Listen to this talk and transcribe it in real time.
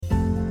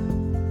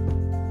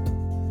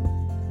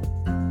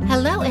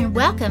Hello and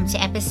welcome to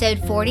episode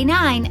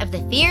 49 of the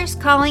Fierce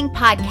Calling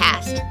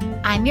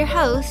podcast. I'm your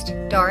host,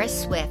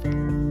 Doris Swift.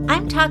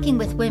 I'm talking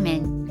with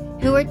women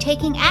who are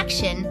taking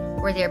action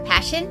where their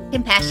passion,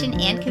 compassion,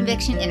 and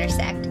conviction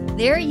intersect.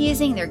 They're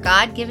using their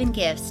God-given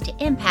gifts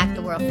to impact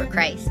the world for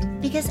Christ,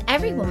 because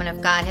every woman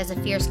of God has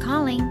a fierce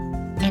calling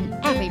and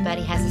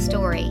everybody has a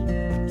story.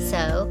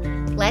 So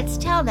let's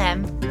tell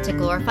them to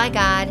glorify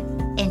God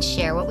and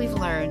share what we've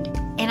learned.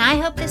 And I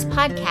hope this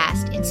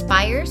podcast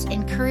inspires,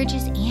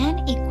 encourages,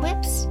 and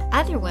equips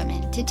other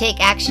women to take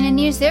action and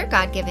use their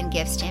God-given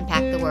gifts to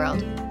impact the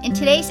world. In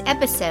today's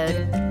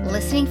episode,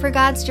 Listening for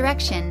God's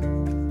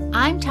Direction,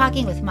 I'm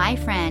talking with my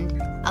friend,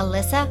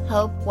 Alisa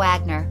Hope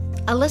Wagner.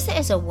 Alisa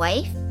is a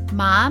wife,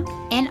 mom,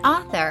 and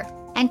author,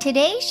 and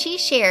today she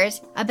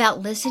shares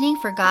about listening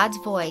for God's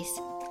voice,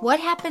 what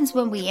happens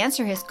when we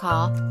answer his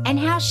call, and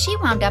how she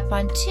wound up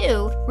on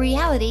 2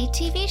 reality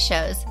TV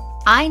shows.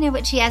 I know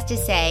what she has to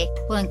say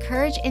will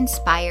encourage,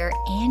 inspire,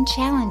 and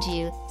challenge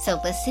you. So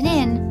listen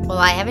in while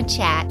I have a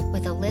chat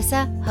with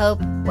Alisa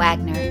Hope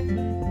Wagner.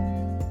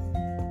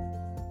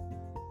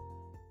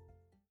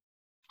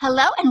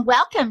 Hello and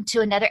welcome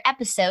to another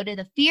episode of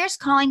the Fierce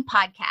Calling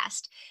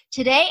podcast.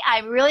 Today,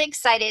 I'm really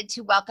excited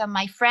to welcome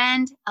my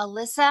friend,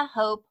 Alisa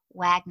Hope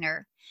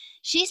Wagner.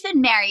 She's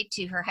been married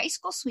to her high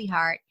school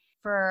sweetheart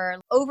for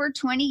over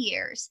 20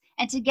 years,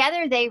 and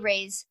together they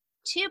raise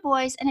 2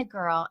 boys and a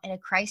girl in a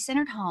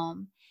Christ-centered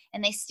home,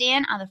 and they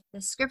stand on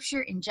the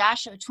scripture in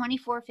Joshua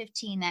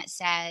 24:15 that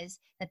says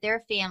that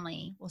their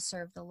family will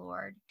serve the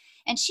Lord.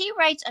 And she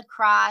writes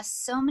across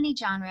so many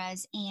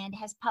genres and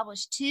has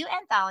published 2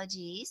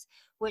 anthologies,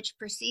 which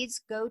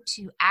proceeds go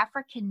to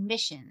African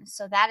missions.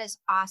 So that is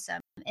awesome.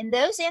 And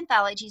those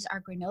anthologies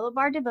are granola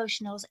bar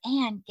devotionals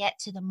and Get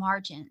to the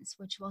Margins,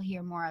 which we'll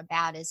hear more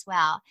about as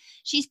well.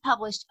 She's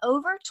published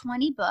over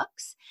 20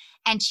 books,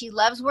 and she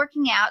loves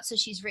working out, so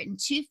she's written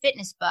 2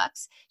 fitness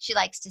books. She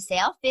likes to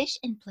sail, fish,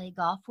 and play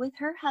golf with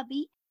her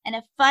hubby. And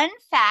a fun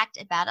fact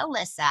about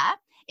Alisa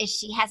is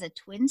she has a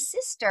twin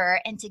sister,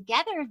 and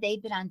together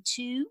they've been on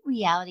 2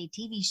 reality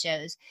TV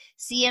shows,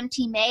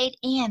 CMT Made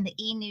and the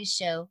E-News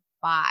show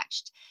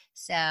Watched.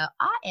 So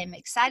I am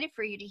excited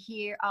for you to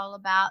hear all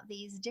about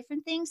these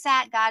different things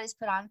that God has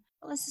put on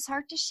Alisa's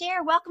heart to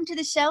share. Welcome to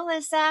the show,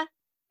 Alisa.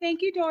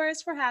 Thank you,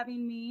 Doris, for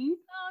having me.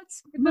 Oh,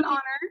 it's an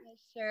honor.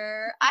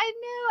 Sure. I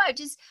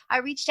knew. I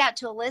reached out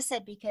to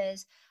Alisa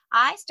because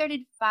I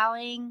started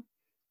following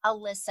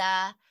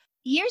Alisa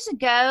years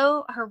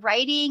ago, her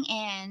writing,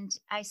 and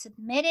I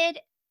submitted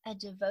a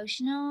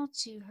devotional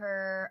to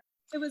her.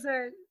 It was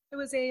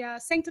a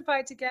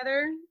Sanctified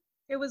Together.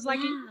 It was like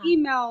an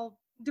email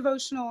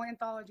devotional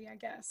anthology, I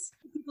guess.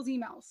 People's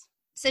emails.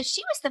 So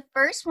she was the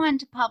first one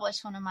to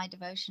publish one of my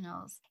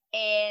devotionals.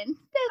 And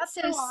that's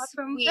so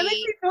awesome. Sweet. That makes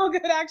me feel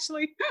good,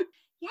 actually.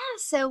 Yeah,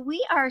 so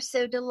we are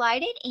so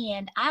delighted,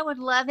 and I would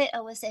love it,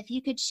 Alisa, if you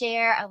could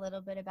share a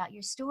little bit about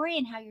your story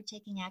and how you're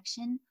taking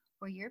action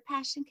where your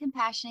passion,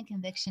 compassion, and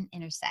conviction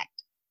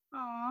intersect.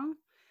 Aw.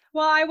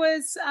 Well, I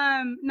was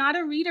not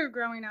a reader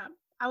growing up.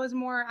 I was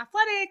more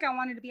athletic. I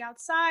wanted to be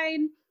outside.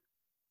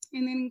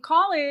 And then in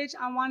college,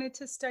 I wanted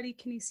to study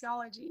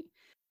kinesiology.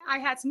 I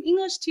had some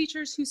English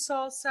teachers who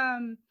saw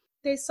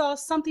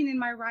something in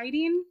my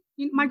writing.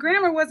 My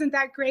grammar wasn't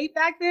that great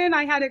back then.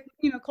 I had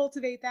to,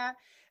 cultivate that.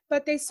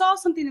 But they saw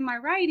something in my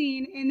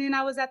writing. And then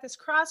I was at this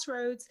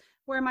crossroads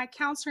where my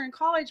counselor in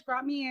college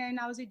brought me in.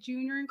 I was a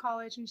junior in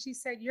college. And she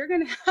said, "You're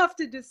going to have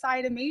to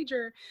decide a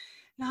major."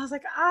 And I was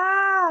like,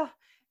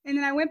 And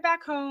then I went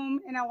back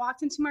home and I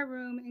walked into my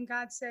room and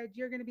God said,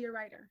 "You're going to be a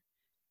writer."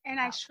 And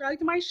I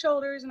shrugged my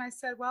shoulders and I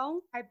said,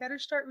 well, I better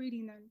start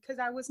reading then, because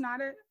I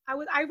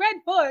read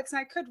books and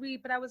I could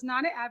read, but I was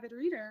not an avid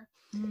reader.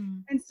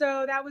 And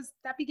so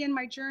that began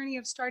my journey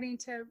of starting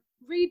to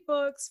read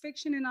books,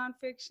 fiction and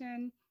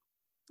nonfiction.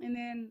 And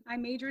then I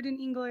majored in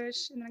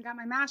English, and then I got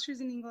my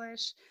master's in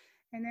English.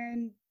 And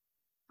then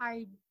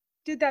I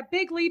did that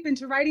big leap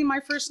into writing my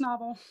first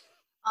novel.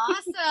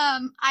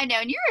 Awesome. I know.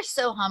 And you're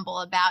so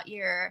humble about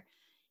your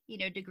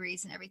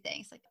degrees and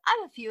everything. It's like, I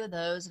have a few of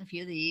those and a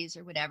few of these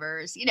or whatever.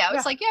 It's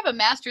like you have a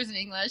master's in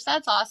English.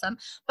 That's awesome.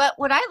 But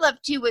what I loved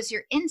too was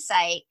your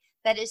insight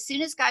that as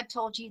soon as God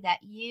told you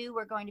that you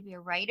were going to be a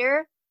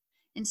writer,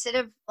 instead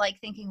of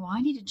like thinking, well,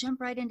 I need to jump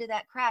right into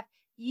that craft,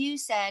 you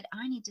said,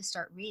 I need to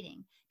start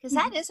reading. Because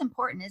that is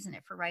important, isn't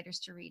it, for writers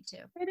to read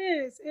too? It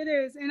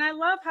is. And I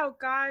love how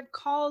God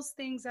calls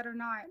things that are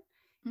not.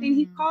 And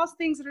he calls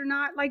things that are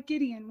not, like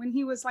Gideon, when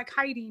he was like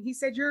hiding. He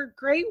said, "You're a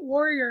great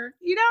warrior."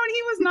 And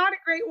he was not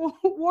a great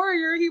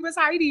warrior. He was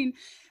hiding.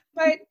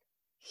 But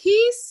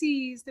he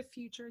sees the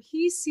future.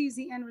 He sees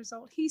the end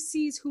result. He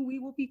sees who we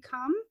will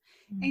become.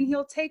 And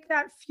he'll take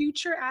that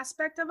future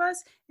aspect of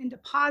us and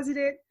deposit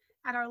it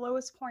at our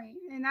lowest point.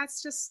 And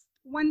that's just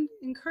one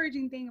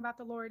encouraging thing about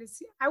the Lord is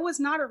I was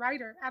not a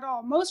writer at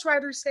all. Most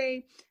writers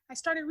say, I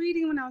started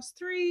reading when I was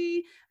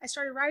 3. I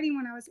started writing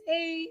when I was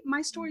 8.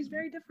 My story is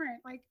very different.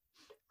 Like,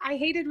 I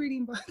hated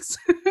reading books.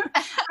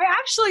 I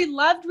actually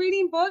loved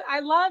reading books. I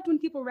loved when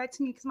people read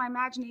to me because my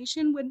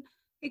imagination would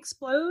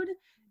explode.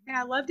 and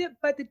I loved it,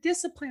 but the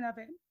discipline of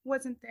it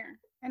wasn't there.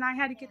 And I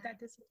had to get Yeah. that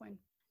discipline.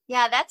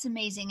 Yeah, that's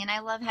amazing. And I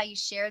love how you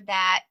shared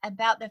that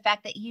about the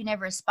fact that you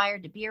never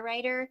aspired to be a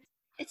writer.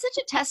 It's such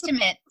a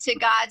testament to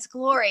God's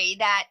glory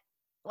that,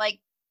 like,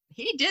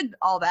 he did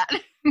all that,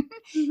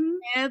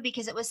 Hmm.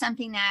 because it was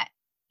something that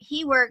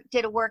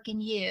did a work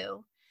in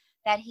you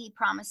that he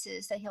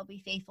promises that he'll be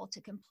faithful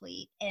to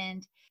complete.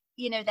 And,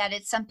 that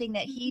it's something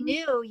that he Hmm.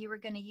 knew you were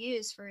going to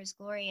use for his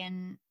glory.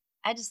 And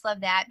I just love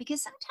that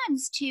because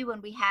sometimes too,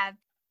 when we have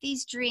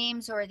these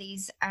dreams or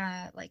these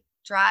like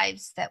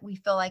drives that we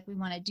feel like we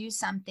want to do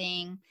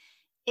something,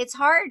 it's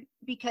hard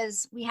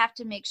because we have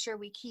to make sure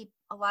we keep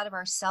a lot of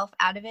ourself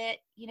out of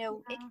it. It Yeah.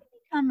 can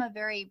become a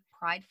very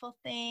prideful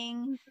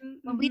thing Hmm.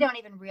 when we Hmm. don't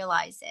even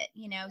realize it,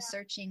 Yeah.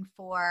 searching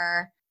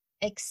for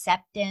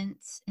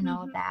acceptance and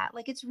all of Hmm. that.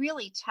 Like it's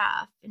really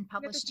tough in You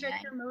have to publishing.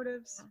 check your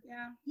motives.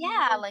 Yeah.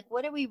 Yeah, like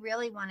what do we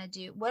really want to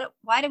do?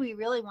 Why do we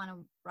really want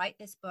to write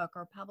this book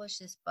or publish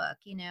this book?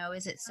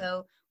 Is it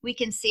so we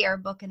can see our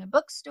book in a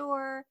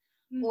bookstore,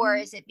 or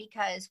Hmm. is it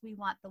because we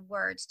want the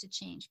words to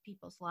change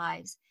people's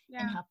lives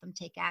and Yeah. help them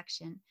take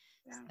action?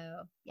 Yeah.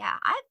 So, yeah,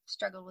 I've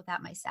struggled with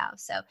that myself.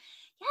 So,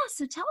 yeah,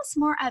 so tell us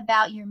more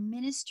about your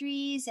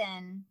ministries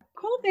and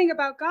Cool thing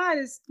about God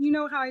is, you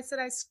know how I said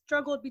I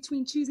struggled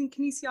between choosing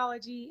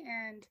kinesiology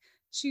and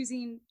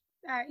choosing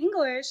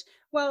English.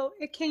 Well,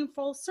 it came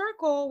full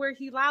circle where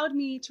he allowed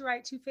me to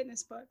write 2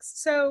 fitness books.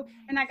 So,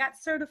 and I nice. got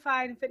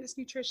certified in fitness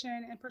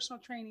nutrition and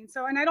personal training.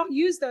 So, and I don't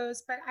use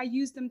those, but I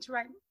use them to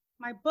write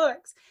my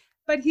books.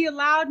 But he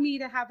allowed me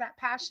to have that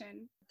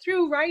passion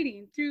through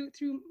writing, through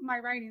my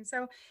writing.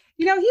 So,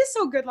 he's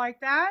so good like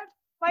that.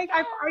 Like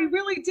I Yeah.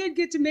 really did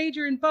get to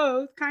major in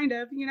both, kind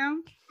of.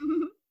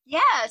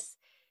 Yes.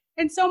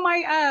 And so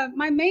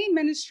my main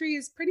ministry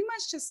is pretty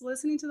much just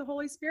listening to the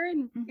Holy Spirit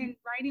Mhm. and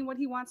writing what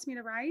he wants me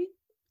to write.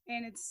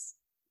 And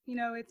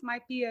it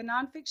might be a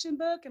nonfiction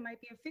book, it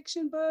might be a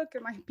fiction book,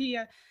 it might be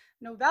a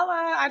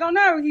novella. I don't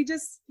know.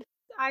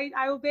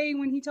 I obey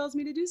when he tells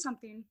me to do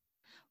something.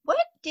 What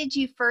did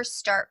you first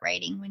start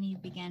writing when you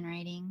began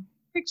writing?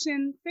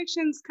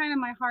 Fiction's kind of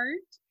my heart.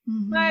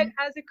 But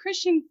Hmm. as a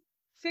Christian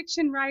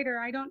fiction writer,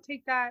 I don't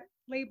take that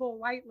label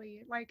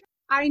lightly. Like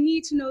I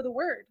need to know the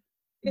word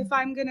if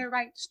I'm going to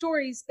write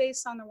stories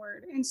based on the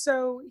word. And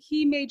so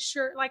he made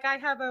sure, like I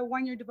have a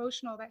 1 year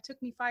devotional that took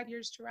me 5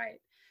 years to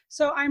write.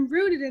 So I'm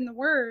rooted in the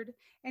word,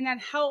 and that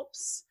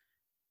helps.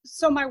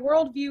 So my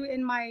worldview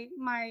in my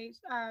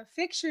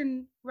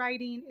fiction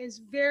writing is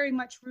very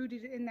much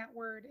rooted in that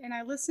word, and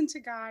I listen to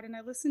God and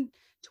I listen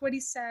to what he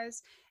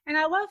says. And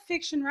I love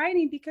fiction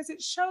writing because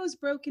it shows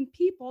broken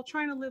people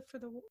trying to live for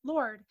the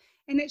Lord,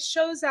 and it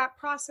shows that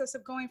process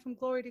of going from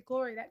glory to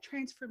glory, that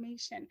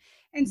transformation.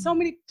 And so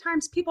many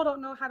times people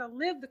don't know how to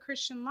live the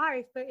Christian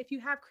life, but if you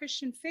have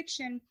Christian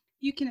fiction,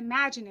 you can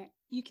imagine it,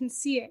 you can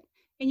see it,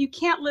 and you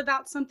can't live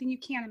out something you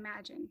can't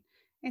imagine.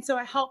 And so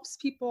it helps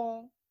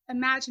people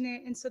imagine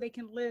it and so they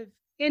can live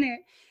in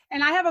it.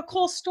 And I have a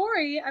cool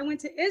story. I went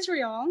to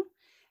Israel,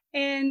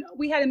 and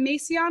we had a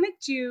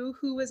Messianic Jew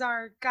who was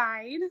our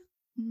guide,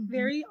 Hmm.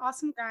 very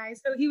awesome guy.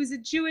 So he was a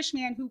Jewish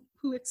man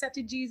who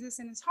accepted Jesus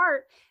in his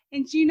heart.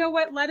 And do you know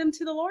what led him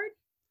to the Lord?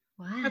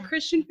 A What?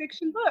 Christian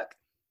fiction book.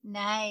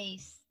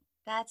 Nice.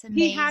 That's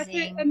He had to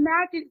amazing.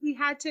 imagine, he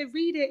had to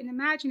read it and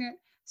imagine it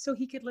so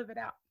he could live it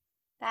out.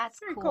 That's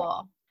Very cool.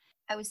 cool.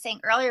 I was saying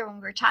earlier when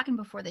we were talking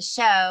before the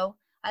show,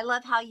 I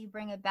love how you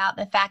bring about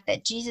the fact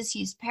that Jesus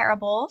used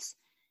parables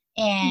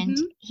and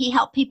Hmm. he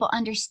helped people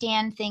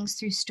understand things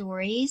through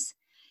stories.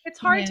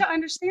 It's You hard know, to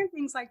understand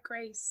things like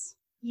grace.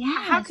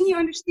 How can you yes.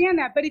 understand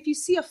that? But if you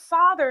see a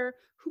father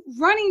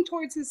running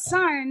towards his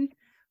son,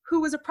 who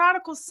was a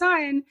prodigal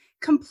son,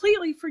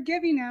 completely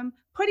forgiving him,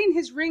 putting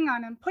his ring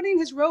on him, putting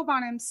his robe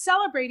on him,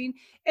 celebrating,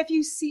 if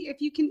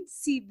you can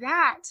see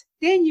that,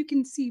 then you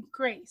can see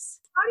grace.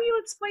 How do you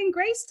explain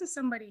grace to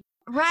somebody?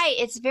 Right.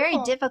 It's very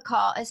Cool.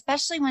 difficult,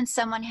 especially when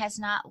someone has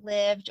not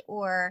lived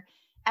or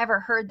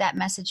ever heard that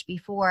message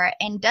before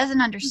and doesn't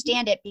Hmm.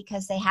 understand it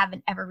because they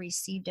haven't ever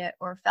received it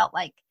or felt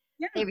like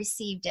Yeah. they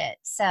received it.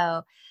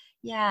 So,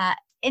 yeah.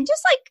 And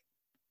just like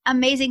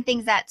amazing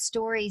things that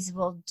stories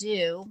will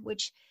do,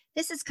 which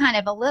this is kind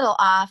of a little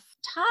off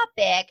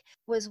topic,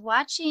 was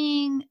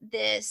watching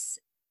this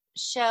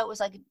show. It was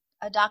like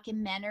a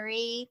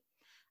documentary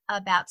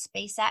about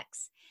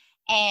SpaceX.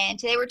 And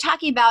they were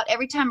talking about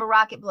every time a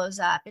rocket blows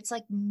up, it's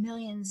like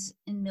millions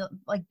and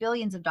like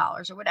billions of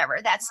dollars or whatever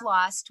that's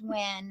lost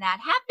when that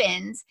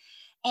happens.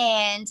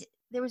 And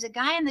there was a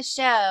guy on the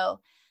show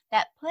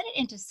that put it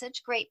into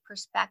such great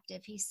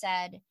perspective. He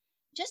said,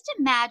 just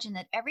imagine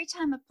that every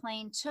time a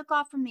plane took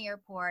off from the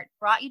airport,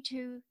 brought you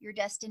to your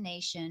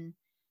destination,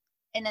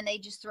 and then they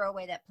just throw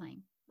away that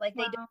plane. Like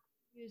they don't Wow.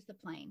 use the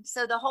plane.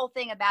 So the whole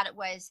thing about it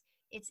was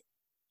it's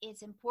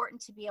it's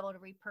important to be able to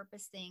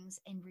repurpose things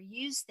and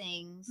reuse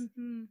things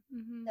Hmm.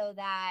 Hmm. so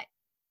that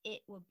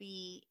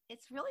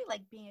it's really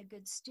like being a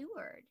good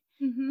steward.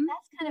 And Hmm.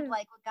 that's It kind of is.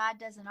 like what God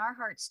does in our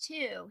hearts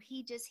too.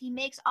 He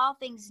makes all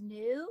things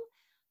new,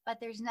 but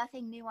there's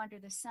nothing new under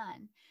the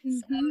sun.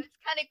 So Hmm. it's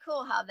kind of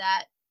cool how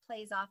that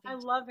plays off I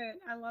each. love it.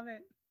 I love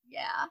it.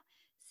 Yeah.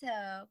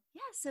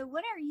 So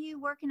what are you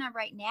working on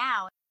right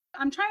now?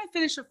 I'm trying to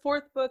finish a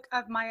fourth book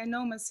of my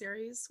Anoma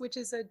series, which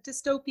is a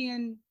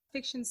dystopian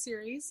fiction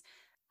series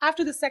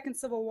after the Second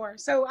Civil War.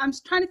 So I'm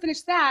trying to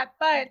finish that,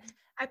 but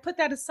I put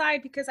that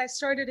aside because I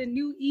started a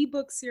new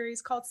ebook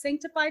series called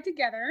Sanctified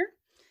Together.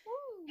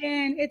 Ooh.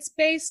 And it's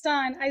based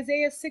on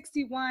Isaiah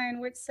 61,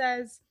 which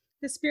says,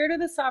 "The Spirit of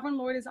the Sovereign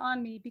Lord is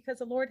on me, because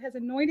the Lord has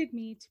anointed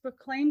me to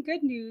proclaim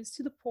good news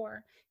to the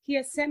poor. He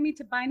has sent me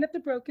to bind up the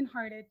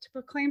brokenhearted, to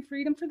proclaim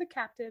freedom for the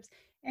captives,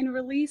 and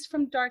release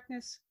from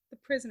darkness the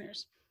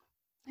prisoners."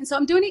 And so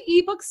I'm doing an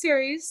ebook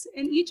series,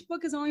 and each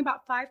book is only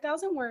about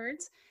 5,000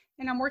 words.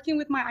 And I'm working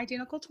with my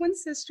identical twin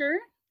sister,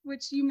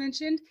 which you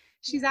mentioned.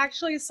 She's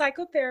actually a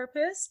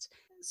psychotherapist.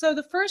 So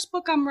the first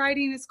book I'm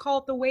writing is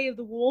called The Way of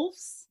the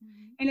Wolves,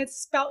 and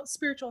it's about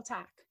spiritual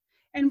attack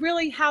and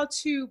really how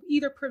to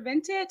either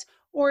prevent it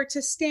or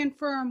to stand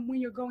firm when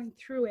you're going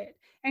through it.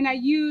 And I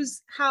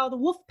use how the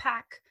wolf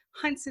pack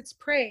hunts its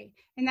prey,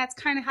 and that's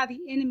kind of how the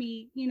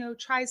enemy,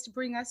 tries to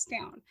bring us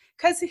down,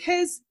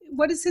 because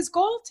what is his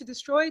goal? To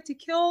destroy, to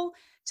kill,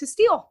 to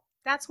steal.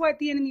 That's what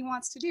the enemy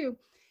wants to do.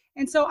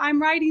 And so I'm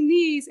writing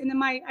these, and then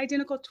my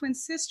identical twin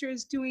sister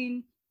is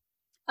doing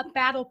a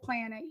battle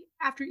plan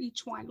after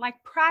each one,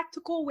 like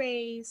practical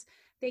ways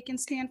they can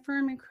stand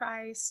firm in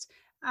Christ.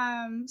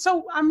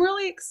 So I'm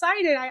really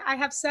excited. I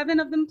have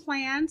 7 of them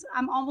planned.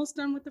 I'm almost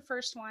done with the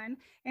first one,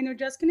 and they're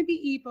just going to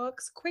be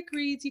ebooks, quick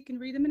reads. You can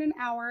read them in an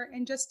hour,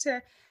 and just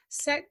to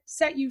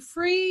set you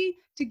free,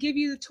 to give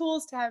you the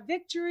tools to have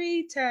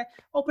victory, to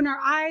open our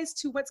eyes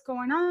to what's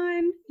going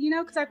on,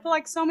 because I feel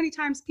like so many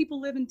times people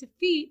live in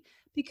defeat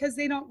because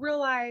they don't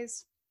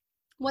realize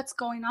what's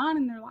going on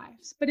in their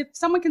lives. But if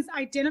someone can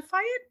identify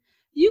it,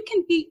 you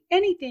can beat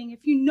anything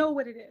if you know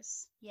what it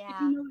is. Yeah.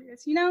 If you know what it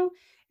is.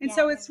 And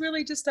so it's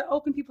really just to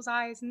open people's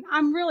eyes. And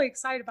I'm really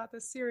excited about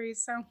this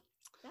series. So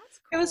that's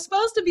cool. It was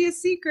supposed to be a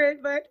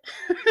secret, but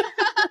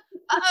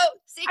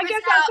I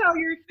guess I'll tell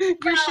your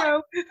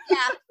show.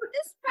 Yeah,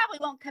 this probably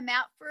won't come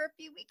out for a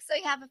few weeks, so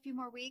you have a few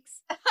more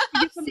weeks to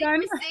get them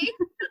done.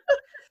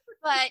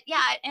 But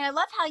yeah, and I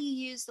love how you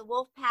use the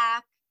wolf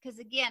pack, because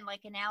again,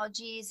 like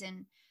analogies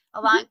and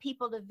allowing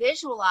people to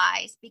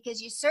visualize,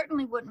 because you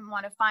certainly wouldn't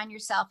want to find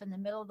yourself in the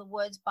middle of the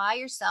woods by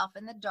yourself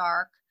in the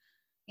dark,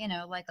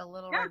 like a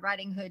Little Red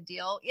Riding Hood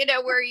deal,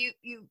 where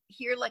you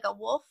hear like a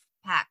wolf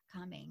pack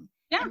coming.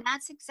 Yeah. And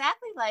that's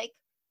exactly like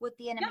what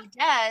the enemy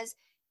does.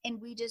 And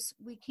we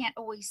can't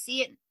always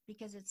see it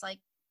because it's like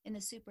in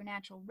the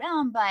supernatural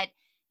realm, but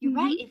you're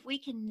right. If we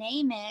can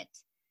name it,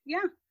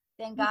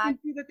 then God can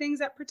do the things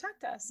that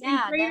protect us.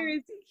 Yeah, and greater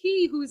is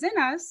he who's in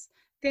us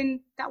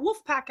than that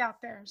wolf pack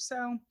out there.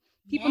 So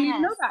people need to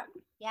know that.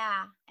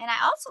 Yeah. And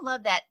I also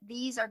love that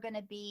these are going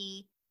to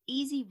be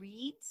easy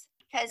reads,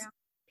 because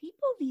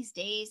people these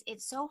days,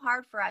 it's so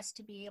hard for us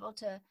to be able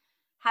to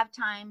have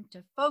time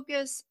to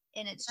focus.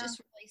 And it's just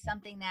really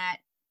something that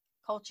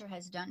culture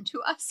has done to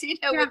us, with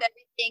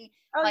everything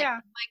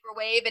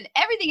microwave, and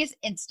everything is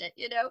instant,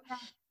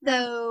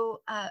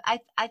 So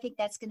I think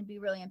that's going to be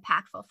really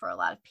impactful for a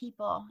lot of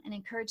people and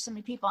encourage so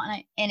many people.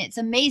 And it's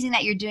amazing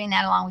that you're doing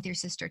that along with your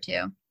sister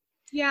too.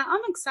 Yeah,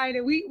 I'm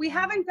excited. We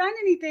haven't done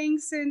anything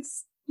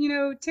since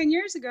 10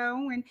 years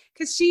ago,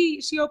 because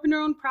she opened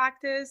her own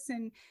practice,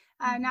 and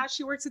now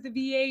she works at the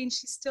VA, and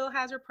she still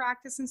has her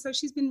practice, and so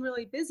she's been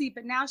really busy.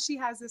 But now she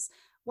has this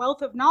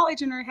wealth of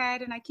knowledge in her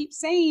head, and I keep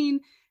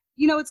saying,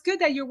 it's good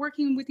that you're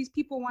working with these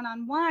people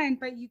one-on-one,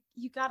 but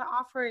you got to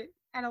offer it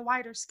at a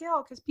wider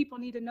scale, because people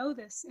need to know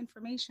this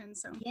information.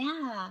 So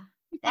yeah,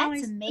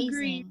 that's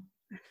amazing.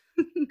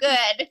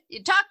 Good,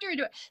 you talked her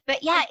into it.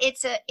 But yeah,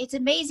 it's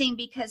amazing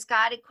because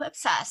God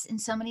equips us in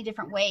so many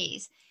different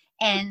ways,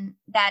 and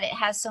that it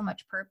has so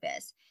much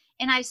purpose.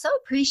 And I so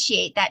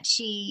appreciate that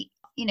she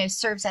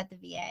serves at the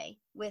VA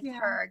with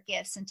her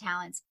gifts and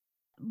talents.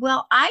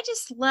 Well, I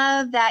just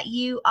love that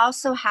you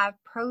also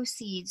have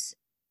proceeds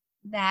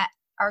that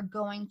are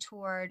going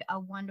toward a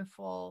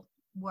wonderful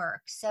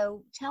work.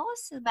 So tell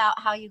us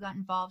about how you got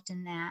involved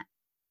in that.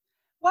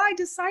 Well, I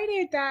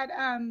decided that,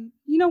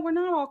 we're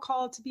not all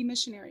called to be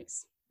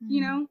missionaries.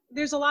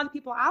 There's a lot of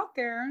people out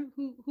there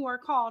who are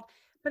called,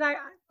 but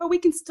we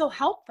can still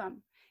help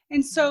them.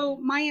 And so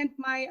my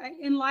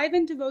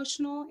Enliven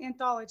devotional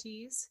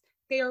anthologies,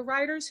 they are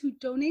writers who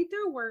donate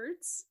their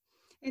words.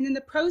 And then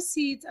the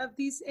proceeds of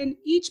these, and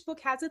each book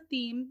has a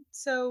theme.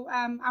 So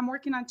I'm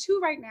working on 2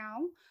 right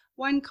now.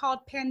 One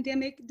called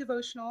Pandemic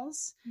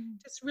Devotionals,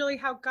 just really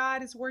how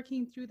God is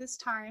working through this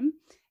time.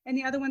 And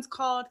the other one's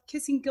called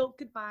Kissing Guilt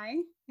Goodbye.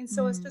 And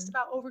so it's just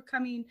about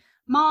overcoming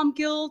mom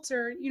guilt,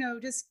 or,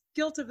 just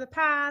guilt of the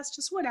past,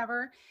 just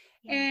whatever.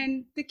 Yeah.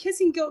 And the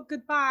Kissing Guilt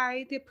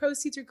Goodbye, the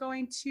proceeds are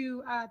going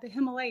to the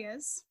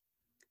Himalayas.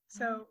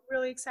 So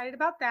really excited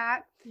about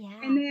that. Yeah.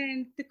 And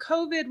then the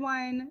COVID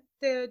one,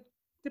 the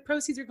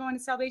proceeds are going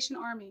to Salvation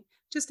Army,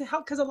 just to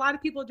help, because a lot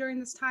of people during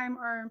this time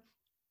are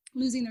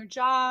losing their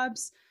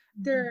jobs.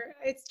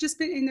 It's just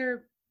been in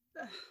their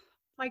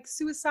like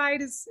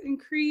suicide is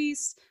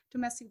increased,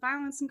 domestic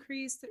violence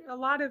increased. A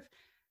lot of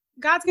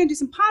God's going to do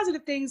some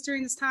positive things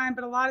during this time,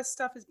 but a lot of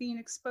stuff is being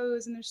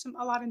exposed, and there's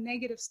a lot of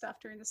negative stuff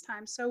during this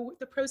time. So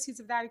the proceeds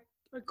of that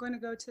are going to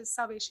go to the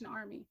Salvation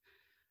Army,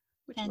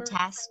 which we're excited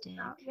Fantastic.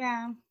 about.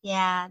 Yeah.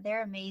 Yeah,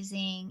 they're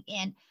amazing.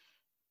 And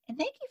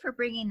thank you for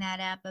bringing that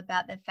up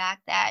about the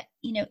fact that,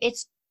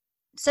 it's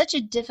such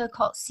a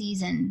difficult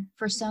season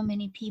for so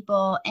many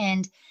people,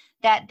 and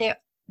that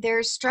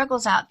there's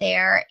struggles out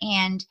there,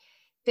 and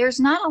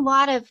there's not a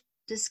lot of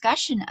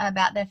discussion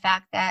about the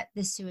fact that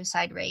the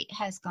suicide rate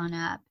has gone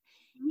up.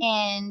 Mm-hmm.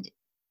 And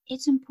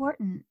it's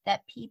important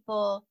that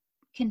people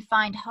can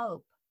find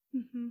hope,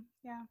 Mm-hmm.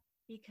 Yeah.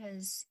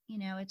 because,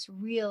 it's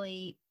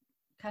really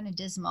kind of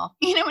dismal.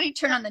 When you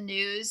turn Yeah, on the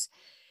news,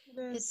 it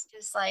it's is.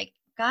 just like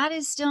God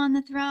is still on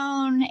the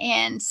throne.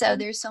 And so Yeah.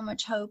 there's so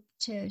much hope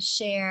to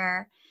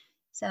share.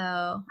 So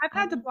I've I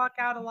had to love block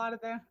out that. a lot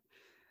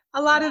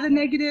of the Yeah.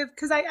 negative,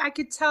 because I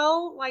could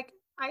tell, like,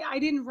 I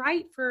didn't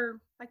write for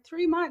like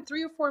 3 months,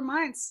 3 or 4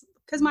 months,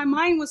 because my Mhm.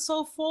 mind was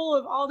so full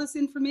of all this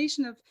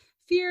information of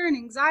fear and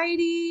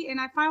anxiety. And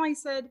I finally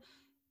said,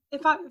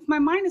 if my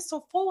mind is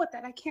so full with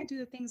that, I can't do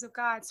the things of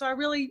God. So I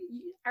really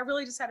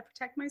just had to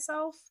protect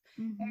myself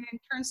Mhm. and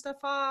turn stuff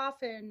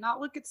off and not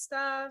look at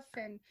stuff.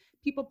 And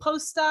people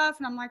post stuff,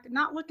 and I'm like,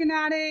 not looking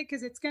at it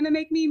because it's gonna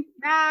make me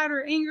mad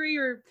or angry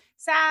or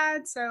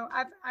sad. So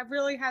I've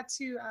really had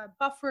to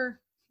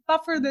buffer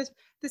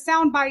the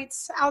sound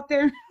bites out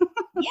there.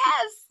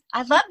 Yes.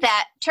 I love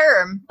that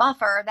term,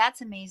 buffer. That's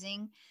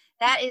amazing.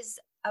 That is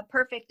a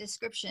perfect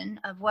description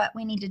of what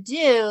we need to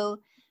do,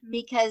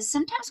 because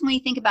sometimes when we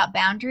think about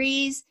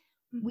boundaries,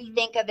 we Mm-hmm.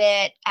 think of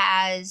it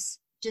as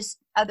just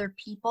other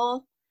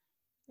people,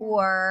 Yeah.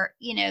 or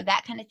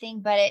that kind of thing,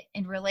 but it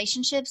in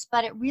relationships,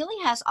 but it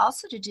really has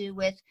also to do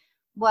with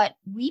what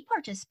we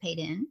participate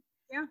in.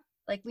 Yeah.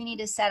 Like, we need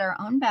to set our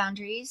own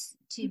boundaries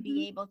to Mm-hmm.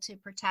 be able to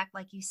protect,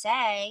 like you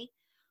say,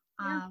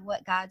 Yeah.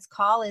 what God's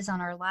call is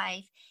on our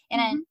life. And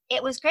Mm-hmm. then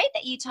it was great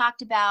that you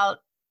talked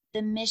about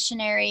the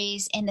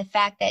missionaries and the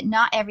fact that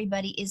not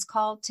everybody is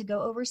called to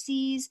go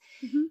overseas,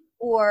 Mm-hmm.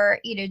 or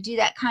do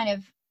that kind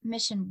of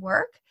mission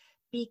work.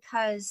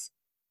 Because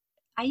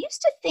I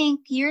used to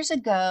think years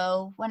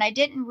ago, when I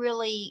didn't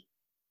really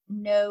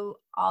know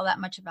all that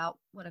much about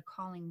what a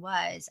calling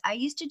was, I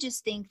used to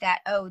just think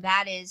that, oh,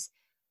 that is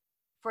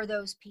for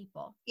those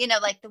people,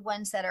 like the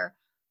ones that are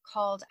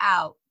called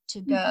out to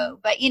Mm-hmm. go.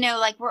 But,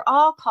 like, we're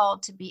all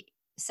called to be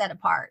set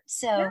apart. Yeah.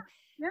 So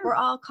Yeah. we're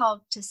all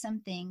called to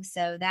something.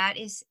 So that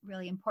is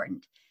really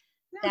important,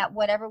 Yeah. that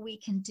whatever we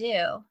can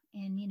do,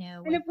 and,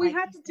 And with, if we like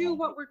had you to do say,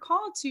 what we're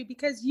called to,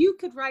 because you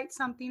could write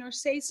something or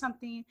say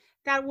something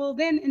that will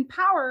then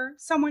empower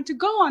someone to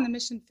go on the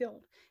mission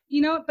field,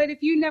 but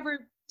if you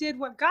never did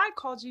what God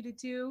called you to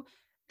do,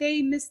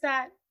 they miss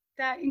that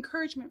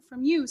encouragement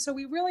from you. So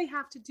we really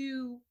have to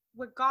do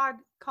what God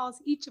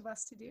calls each of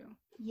us to do.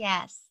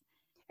 yes,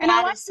 And I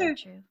that like is so to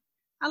true.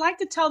 I like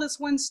to tell this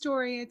one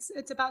story.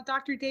 It's about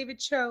Dr. David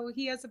Cho.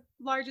 He has the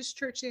largest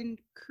church in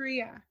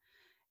Korea,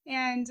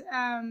 and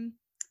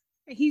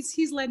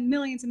he's led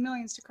millions and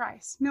millions to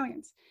Christ,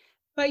 millions.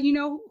 But you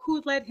know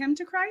who led him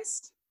to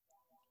Christ?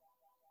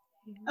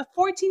 Mhm. A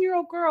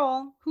 14-year-old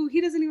girl who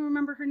he doesn't even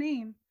remember her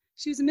name.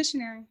 She was a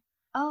missionary.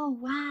 Oh,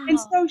 And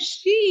wow. so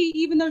she,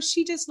 even though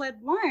she just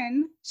led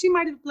one, she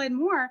might have led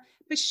more,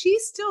 but she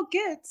still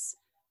gets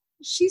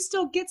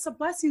the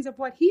blessings of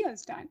what he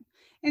has done.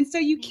 And so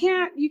you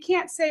Yeah.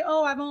 can't say,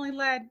 oh, I've only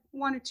led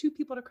one or two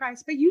people to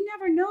Christ, but you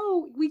never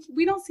know.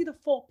 We don't see the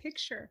full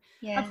picture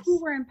of who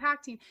Yes. we're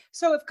impacting.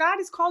 So if God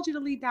has called you to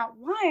lead that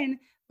one,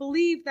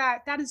 believe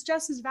that that is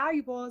just as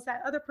valuable as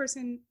that other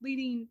person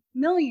leading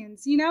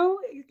millions. We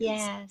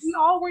Yes.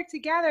 all work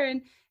together,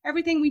 and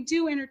everything we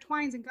do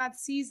intertwines, and God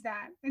sees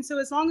that. And so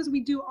as long as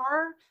we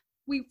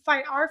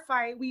fight our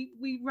fight,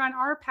 we run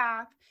our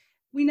path,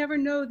 we never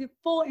know the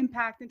full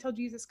impact until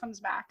Jesus comes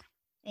back.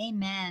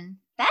 Amen.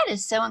 That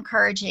is so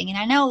encouraging. And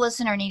I know a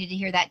listener needed to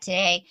hear that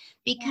today,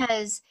 Yeah.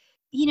 because,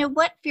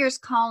 what Fierce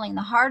Calling,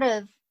 the heart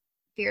of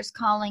Fierce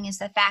Calling is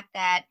the fact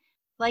that,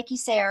 like you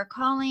say, our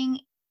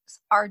callings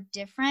are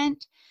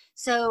different.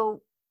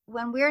 So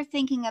when we're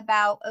thinking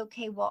about,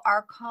 okay, well,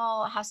 our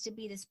call has to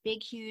be this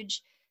big,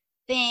 huge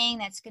thing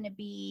that's going to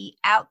be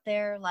out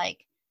there,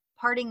 like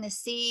parting the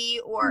sea,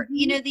 or,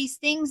 Mm-hmm. these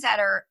things that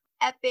are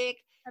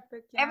epic.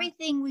 Epic. Yeah.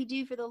 Everything we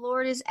do for the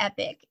Lord is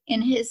epic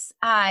in Mm-hmm. his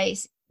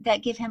eyes,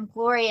 that give him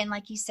glory. And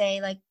like you say,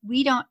 like,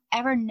 we don't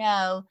ever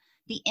know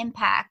the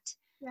impact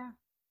Yeah.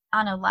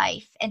 on a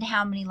life and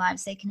how many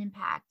lives they can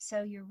impact.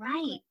 So you're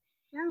Exactly. right.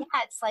 Yeah.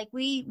 Yeah, it's like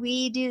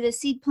we do the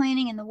seed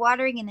planting and the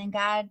watering, and then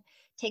God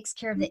takes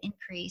care of the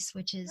increase,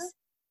 which is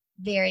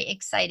very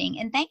exciting.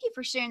 And thank you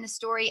for sharing the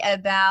story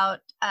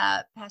about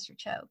Pastor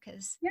Cho,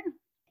 because Yeah.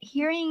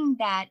 hearing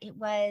that it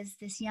was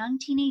this young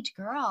teenage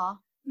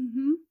girl,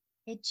 Mm-hmm.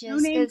 it No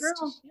just name goes to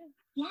girl. show.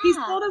 He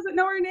Yeah. still doesn't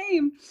know her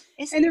name.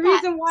 And Isn't the that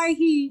reason why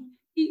something?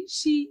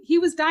 he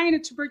was dying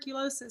of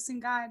tuberculosis,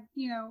 and God,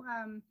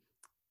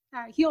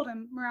 healed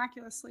him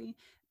miraculously.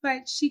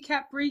 but she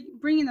kept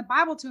bringing the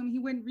Bible to him. He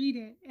wouldn't read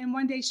it. And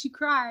one day she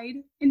cried.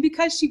 And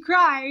because she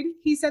cried,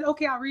 he said,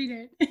 okay, I'll read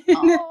it.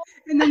 Oh,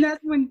 And then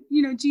that's when,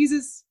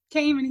 Jesus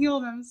came and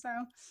healed him. So,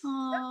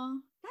 oh,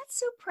 that's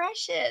so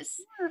precious.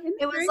 yeah, isn't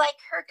It it was great? like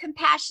her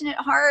compassionate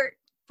heart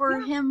for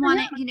Yeah, him for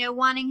him.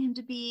 wanting him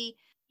to be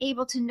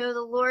able to know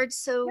the Lord Yeah,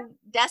 so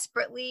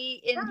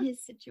desperately in yeah, his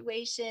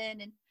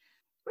situation. And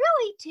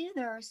really, too,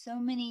 there are so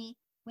many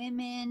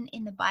women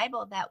in the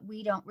Bible that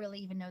we don't really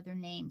even know their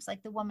names,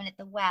 like the woman at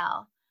the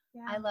well.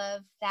 I yeah.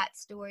 love that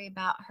story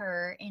about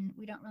her, and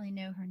we don't really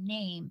know her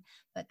name,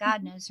 but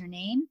God Mhm. knows her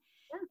name.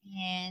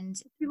 Yeah.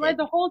 And He the led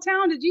the whole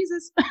town to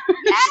Jesus.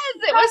 yes,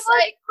 it was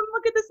like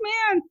Look at this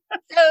man.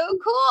 so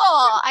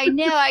cool. I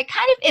know. I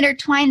kind of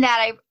intertwined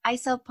that. I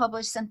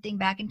self-published something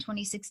back in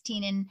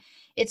 2016, and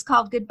it's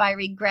called Goodbye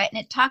Regret, and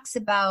it talks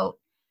about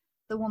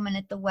the woman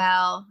at the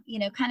well,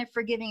 kind of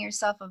forgiving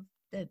yourself of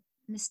the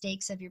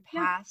mistakes of your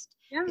Yeah, past,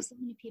 yeah, because so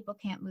many people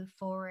can't move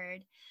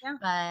forward. yeah.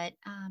 But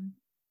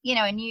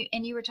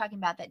and you were talking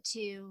about that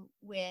too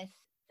with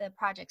the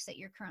projects that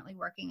you're currently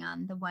working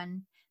on, the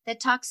one that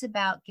talks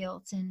about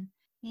guilt. And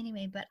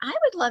anyway, but I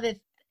would love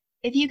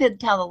if you could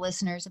tell the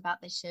listeners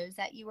about the shows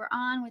that you were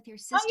on with your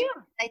Oh, sister.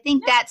 yeah. I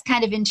think Yeah. that's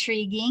kind of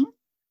intriguing.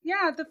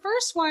 Yeah, the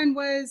first one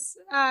was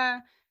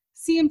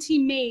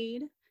CMT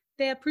Made.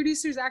 The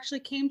producers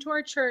actually came to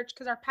our church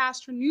because our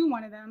pastor knew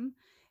one of them.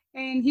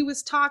 And he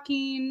was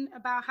talking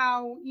about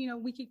how,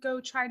 we could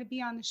go try to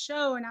be on the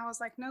show. And I was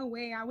like, no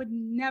way, I would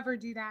never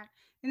do that.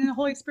 And then the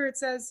Holy Spirit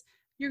says,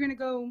 you're going to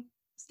go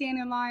stand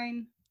in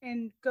line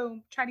and go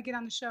try to get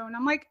on the show. And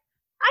I'm like,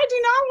 I do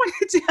not want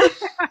to do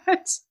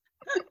that.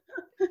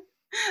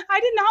 I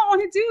did not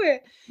want to do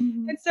it.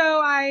 Mhm. And so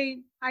I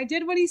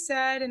did what he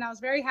said, and I was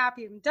very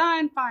happy. I'm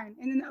done, fine.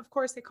 And then of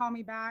course they called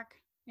me back.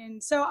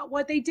 And so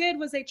what they did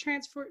was they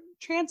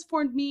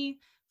transformed me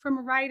from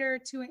a writer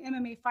to an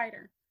MMA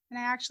fighter. And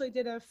I actually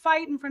did a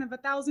fight in front of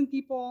 1,000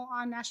 people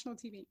on national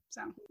TV.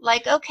 So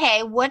Like,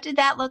 okay, what did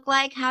that look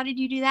like? How did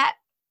you do that?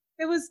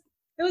 it was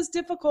it was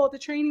difficult. The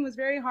training was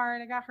very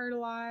hard. I got hurt a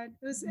lot.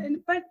 But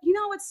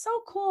it's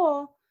so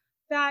cool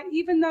that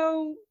even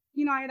though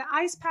I had an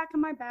ice pack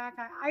on my back,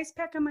 I had an ice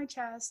pack on my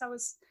chest, I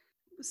was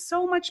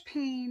so much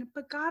pain,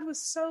 but God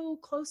was so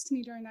close to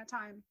me during that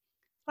time.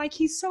 Like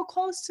he's so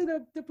close to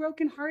the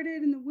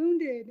brokenhearted and the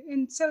wounded,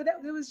 and so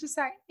that there was just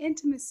that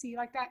intimacy,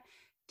 like that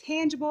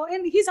tangible.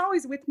 And he's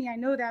always with me. I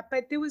know that,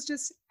 but there was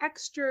just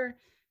extra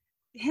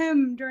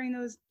him during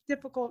those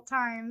difficult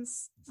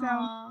times. So,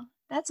 Oh,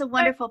 that's a but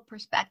wonderful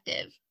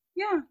perspective.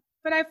 yeah,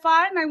 but I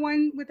fought and I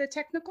won with a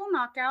technical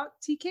knockout,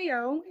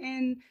 TKO.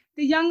 And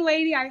the young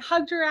lady, I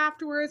hugged her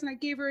afterwards and I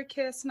gave her a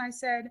kiss and I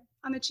said,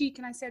 on the cheek,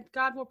 and I said,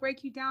 God will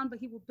break you down, but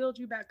he will build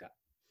you back up.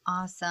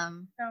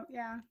 Awesome. So,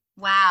 yeah.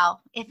 Wow.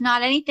 If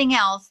not anything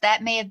else,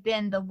 that may have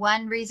been the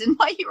one reason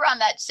why you were on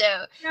that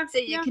show. Yeah. So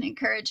you Yeah. can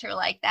encourage her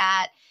like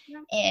that.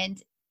 Yeah.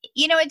 And,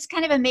 it's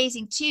kind of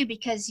amazing too,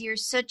 because you're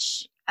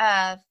such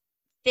a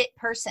fit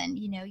person.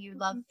 You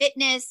love Mhm.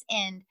 fitness.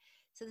 And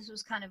so this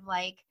was kind of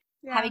like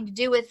Yeah. having to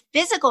do with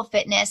physical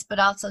fitness, but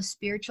also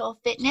spiritual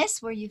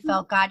fitness, where you Mhm.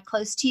 felt God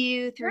close to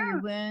you through your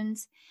Yeah.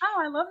 wounds. Oh,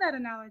 I love that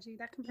analogy,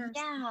 that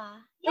comparison. Yeah.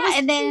 It Yeah. was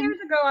And 10 then, years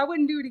ago. I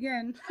wouldn't do it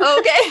again.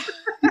 okay.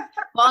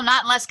 Well,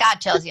 not unless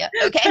God tells you.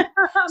 Okay. I'm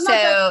not that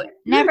So good.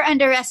 never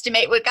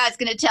underestimate what God's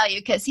going to tell you,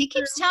 because he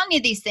keeps True. telling you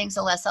these things,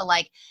 Alyssa,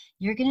 like,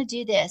 you're going to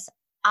do this.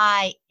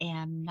 I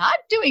am not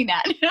doing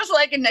that. It's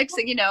like, the next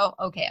thing you know,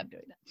 okay, I'm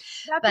doing that.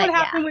 That's what But yeah.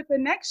 happened with the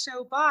next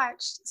show,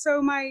 Botched.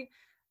 So my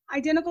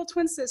identical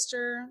twin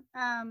sister,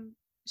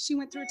 she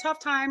went through a tough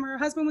time. Her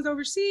husband was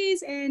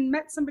overseas and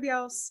met somebody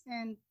else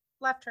and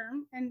left her.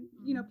 And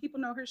people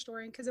know her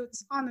story because it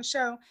was on the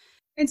show.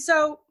 And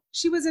so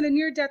she was in a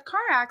near-death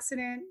car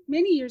accident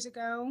many years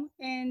ago,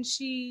 and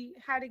she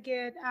had to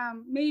get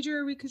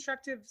major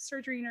reconstructive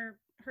surgery in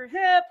her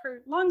hip,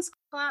 her lungs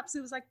collapsed.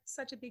 It was like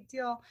such a big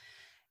deal.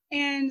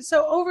 And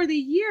so over the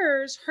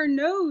years, her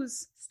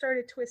nose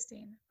started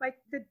twisting. Like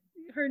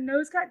her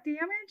nose got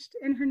damaged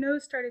and her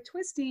nose started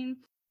twisting.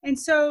 And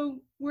so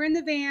we're in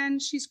the van.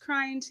 She's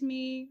crying to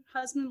me.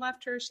 Husband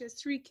left her. She has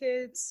 3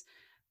 kids.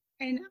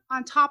 And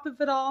on top of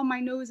it all,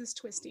 my nose is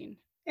twisting.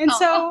 And Oh,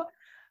 so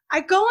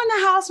I go in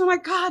the house and I'm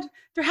like, God,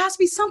 there has to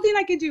be something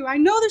I can do. I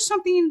know there's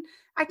something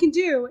I can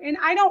do. And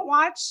I don't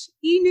watch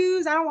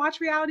e-news. I don't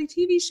watch reality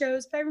TV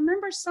shows, but I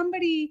remember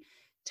somebody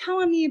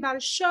telling me about a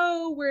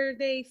show where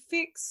they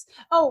fix,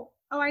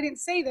 I didn't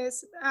say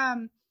this.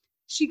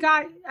 She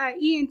got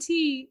ENT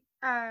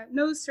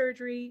nose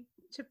surgery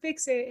to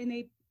fix it and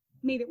they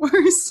made it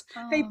worse.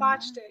 They oh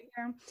botched it.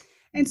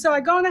 And so I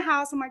go in the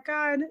house. I'm like,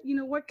 God,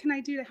 what can I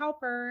do to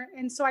help her?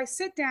 And so I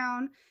sit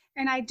down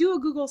and I do a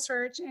Google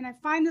search and I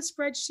find the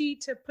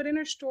spreadsheet to put in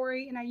her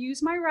story, and I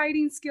use my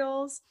writing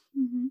skills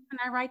mm-hmm. and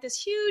I write this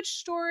huge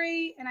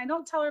story and I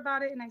don't tell her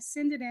about it and I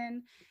send it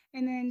in.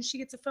 And then she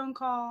gets a phone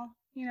call,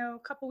 a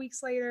couple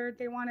weeks later.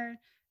 They want to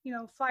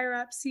fly her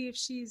up, see if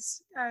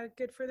she's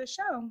good for the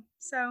show.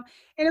 So,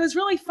 and it was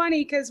really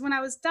funny because when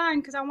I was done,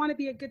 because I want to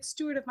be a good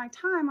steward of my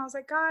time, I was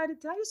like, God,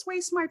 did I just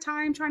waste my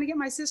time trying to get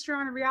my sister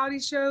on a reality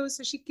show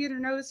so she could get her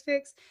nose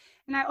fixed?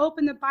 And I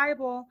opened the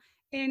Bible,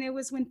 and it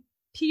was when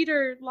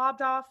Peter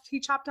chopped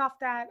off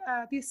that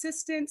the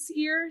assistant's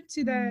ear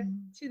to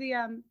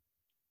the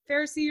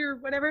Pharisee or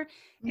whatever,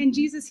 and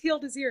Jesus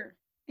healed his ear.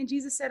 And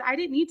Jesus said, I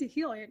didn't need to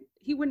heal it.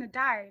 He wouldn't have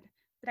died,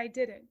 but I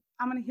did it.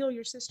 I'm going to heal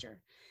your sister.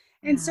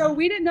 And so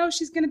we didn't know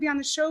she's going to be on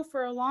the show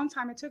for a long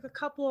time. It took a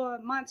couple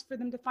of months for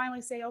them to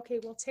finally say, okay,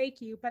 we'll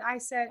take you. But I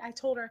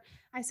told her,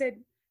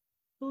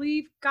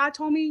 believe God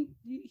told me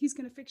he's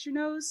going to fix your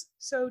nose.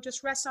 So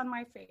just rest on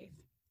my faith.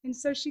 And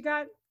so she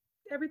got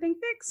everything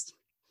fixed.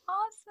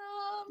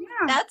 Awesome.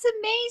 Yeah. That's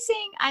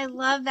amazing. I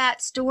love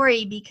that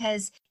story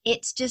because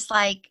it's just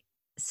like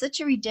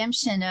such a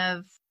redemption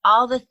of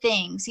all the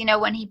things,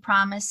 when he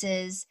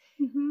promises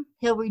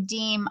he'll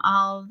redeem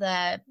all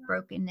the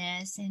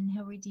brokenness and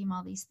he'll redeem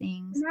all these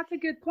things. And that's a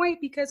good point,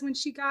 because when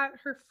she got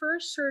her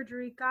first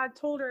surgery, God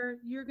told her,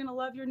 you're going to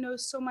love your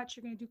nose so much,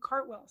 you're going to do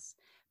cartwheels.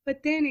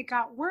 But then it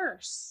got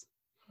worse.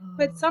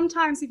 But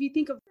sometimes if you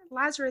think of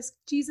Lazarus,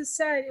 Jesus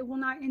said it will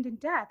not end in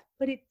death,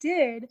 but it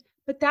did.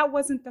 But that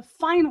wasn't the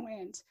final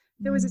end.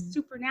 There was a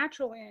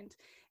supernatural end.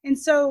 And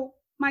so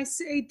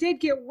it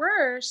did get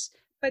worse,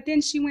 but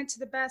then she went to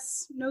the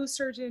best nose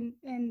surgeon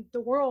in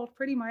the world,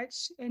 pretty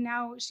much. And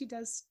now she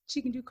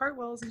can do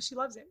cartwheels and she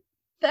loves it.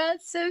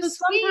 That's so sweet.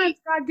 Sometimes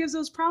God gives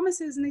those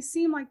promises and they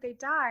seem like they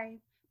die.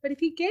 But if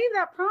he gave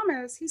that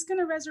promise, he's going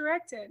to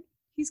resurrect it.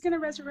 He's going to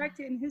resurrect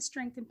it in his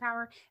strength and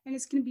power. And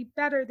it's going to be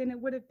better than it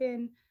would have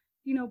been,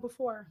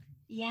 before.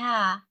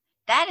 Yeah,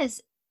 that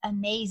is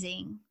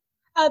amazing.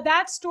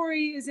 That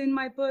story is in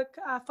my book,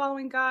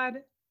 Following God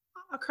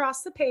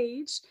Across the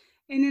Page.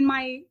 And then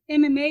my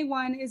MMA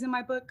one is in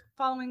my book,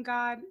 Following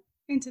God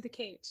Into the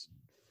Cage.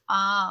 Oh,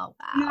 wow.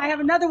 And then I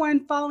have another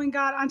one, Following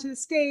God Onto the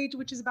Stage,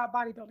 which is about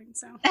bodybuilding.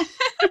 So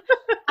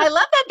I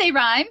love that they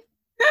rhyme.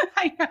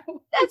 I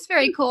know. That's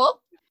very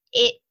cool.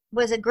 It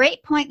was a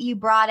great point you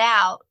brought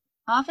out.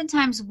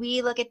 Oftentimes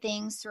we look at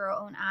things through our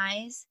own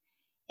eyes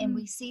and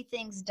we see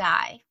things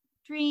die.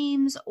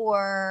 Dreams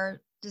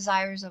or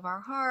desires of our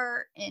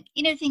heart and,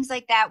 things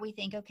like that. We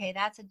think, okay,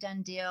 that's a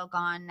done deal,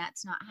 gone.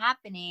 That's not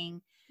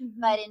happening.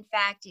 But in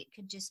fact, it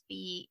could just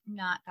be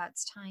not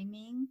God's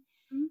timing.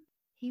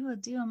 He will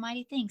do a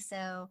mighty thing.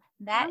 So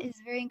that is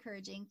very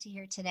encouraging to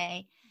hear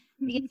today,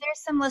 because there's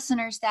some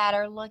listeners that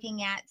are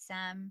looking at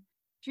some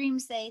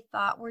dreams they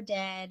thought were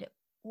dead,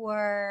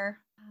 or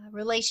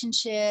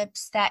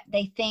relationships that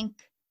they think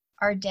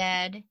are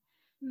dead,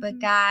 but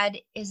God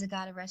is a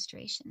God of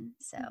restoration.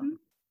 So,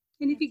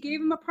 and if he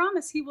gave him a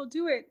promise, he will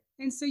do it.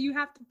 And so you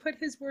have to put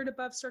his word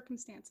above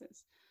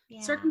circumstances.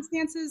 Yeah.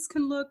 Circumstances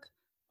can look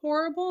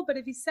horrible, but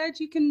if he said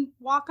you can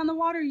walk on the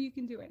water, you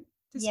can do it.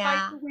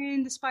 Despite the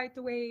wind, despite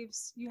the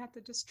waves, you have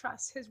to just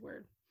trust his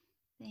word.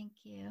 Thank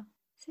you.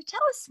 So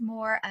tell us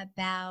more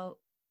about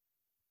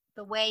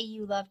the way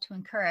you love to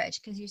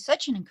encourage, because you're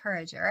such an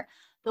encourager,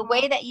 the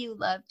way that you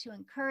love to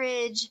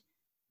encourage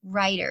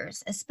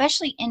writers,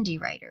 especially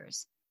indie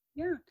writers.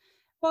 Yeah.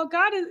 Well,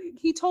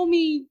 he told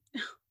me,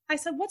 I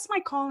said, what's my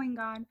calling,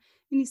 God?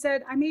 And he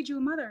said, I made you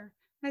a mother.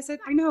 And I said,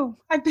 I know,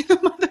 I've been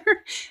a mother.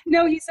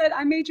 No, he said,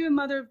 I made you a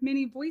mother of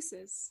many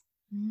voices.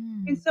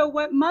 And so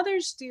what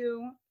mothers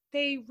do,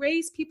 they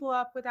raise people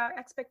up without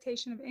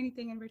expectation of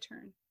anything in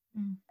return.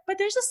 But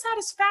there's a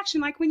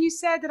satisfaction, like when you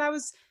said that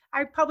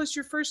I published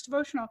your first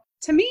devotional.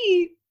 To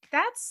me,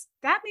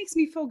 that makes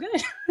me feel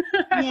good.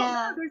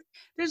 Yeah.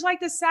 There's like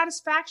the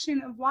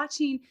satisfaction of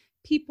watching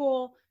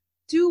people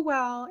do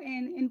well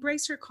and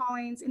embrace your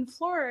callings and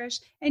flourish,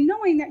 and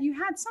knowing that you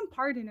had some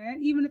part in it,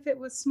 even if it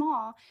was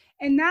small.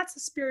 And that's the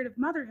spirit of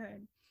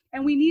motherhood.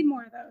 And we need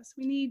more of those.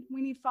 We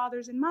need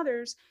fathers and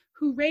mothers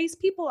who raise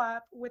people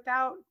up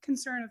without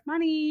concern of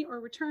money or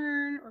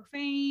return or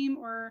fame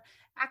or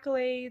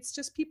accolades,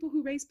 just people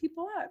who raise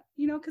people up,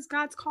 because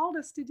God's called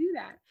us to do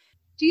that.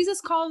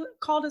 Jesus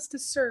called us to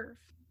serve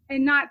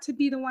and not to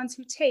be the ones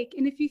who take.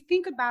 And if you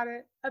think about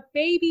it, a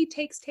baby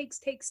takes,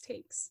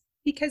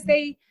 because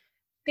they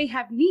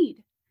have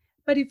need.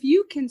 But if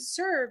you can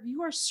serve,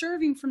 you are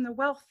serving from the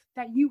wealth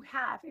that you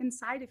have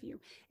inside of you.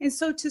 And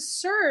so to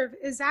serve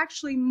is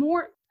actually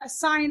more a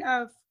sign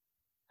of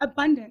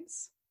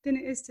abundance than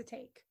it is to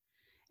take.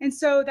 And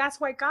so that's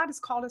why God has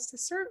called us to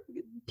serve.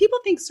 People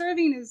think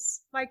serving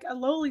is like a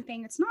lowly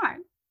thing. It's not.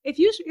 If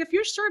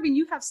you're serving,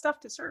 you have stuff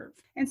to serve.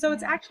 And so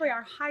it's actually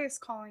our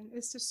highest calling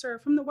is to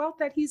serve from the wealth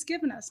that he's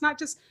given us, not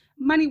just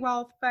money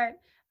wealth, but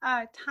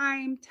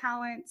time,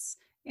 talents,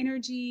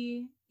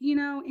 energy,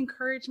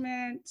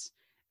 encouragement,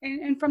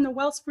 and from the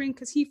wellspring,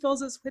 because he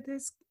fills us with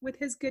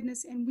his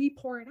goodness, and we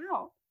pour it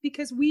out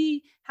because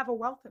we have a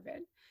wealth of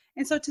it.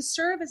 And so to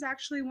serve is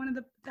actually one of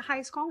the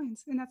highest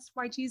callings. And that's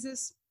why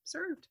Jesus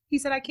served. He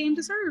said, I came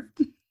to serve.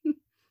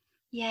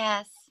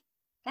 Yes.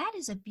 That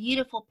is a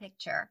beautiful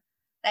picture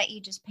that you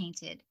just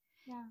painted.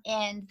 Yeah.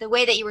 And the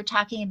way that you were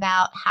talking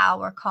about how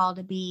we're called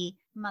to be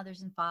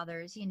mothers and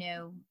fathers,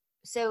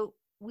 so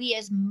we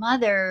as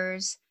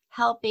mothers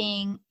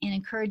helping and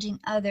encouraging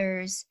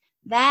others,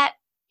 that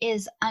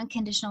is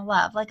unconditional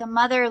love. Like a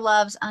mother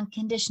loves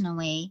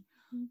unconditionally.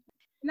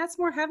 And that's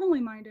more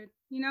heavenly minded.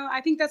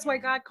 I think that's why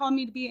God called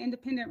me to be an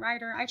independent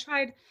writer.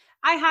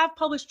 I have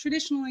published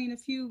traditionally in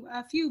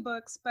a few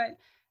books, but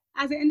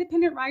as an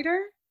independent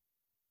writer,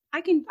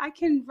 I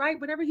can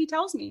write whatever he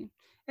tells me.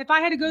 If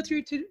I had to go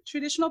through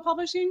traditional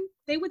publishing,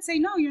 they would say,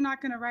 no, you're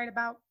not going to write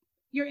about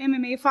your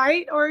MMA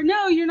fight, or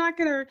no, you're not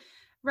going to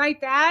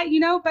write that,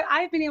 but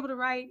I've been able to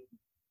write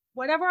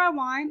whatever I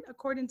want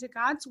according to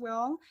God's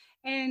will.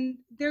 And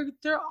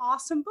they're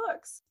awesome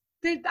books.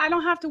 I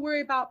don't have to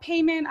worry about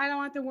payment. I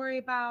don't have to worry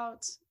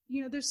about,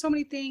 there's so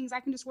many things. I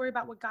can just worry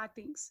about what God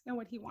thinks and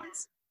what he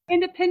wants.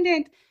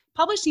 Independent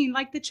publishing,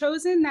 like The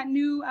Chosen, that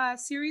new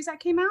series that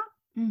came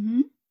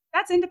out,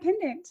 that's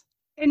independent.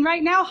 And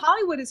right now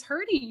Hollywood is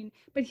hurting.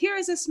 But here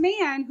is this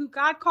man who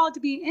God called to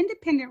be an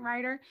independent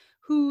writer,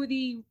 who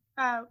the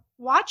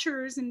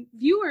watchers and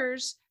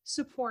viewers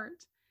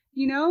support,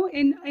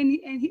 and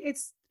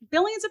it's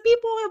billions of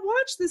people have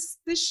watched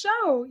this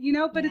show,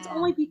 but it's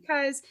only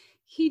because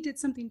he did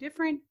something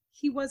different.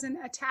 He wasn't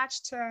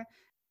attached to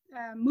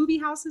movie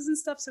houses and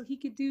stuff, so he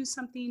could do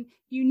something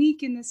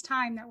unique in this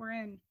time that we're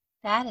in.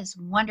 That is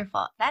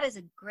wonderful. That is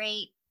a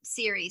great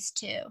series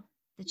too,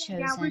 The Chosen.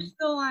 Yeah, we're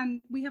still on.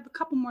 We have a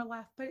couple more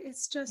left, but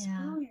it's just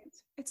brilliant.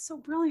 It's so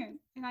brilliant,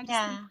 and I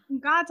just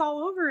think God's all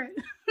over it.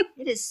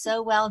 It is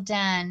so well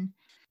done.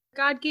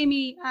 God gave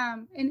me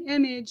an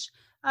image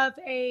of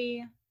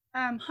a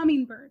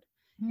hummingbird.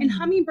 And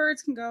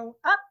hummingbirds can go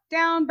up,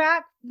 down,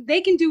 back.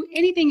 They can do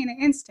anything in an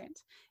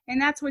instant.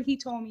 And that's what he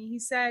told me. He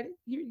said,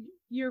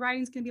 your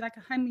writing's going to be like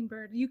a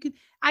hummingbird.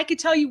 I could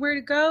tell you where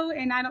to go,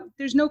 and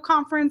there's no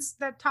conference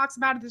that talks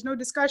about it. There's no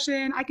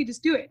discussion. I could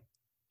just do it.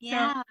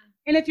 Yeah. So,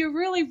 and if you're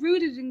really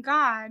rooted in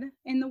God,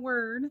 in the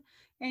word,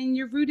 and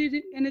you're rooted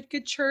in a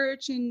good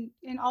church and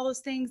all those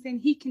things, then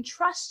he can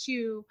trust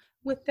you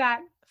with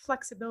that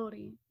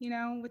flexibility,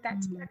 with that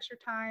extra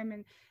time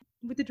and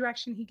with the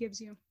direction he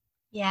gives you.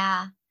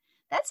 Yeah.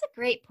 That's a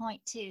great point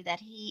too, that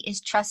he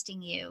is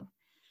trusting you,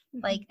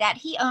 like that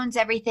he owns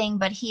everything,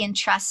 but he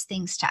entrusts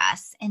things to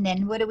us. And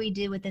then what do we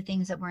do with the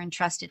things that we're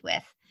entrusted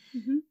with?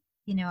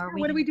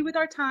 What do we do with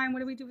our time? What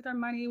do we do with our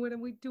money? What do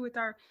we do with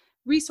our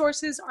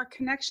resources, our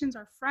connections,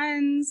 our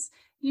friends?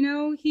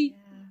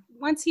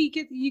 Once you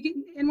get,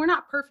 and we're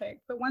not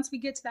perfect, but once we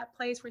get to that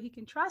place where he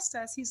can trust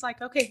us, he's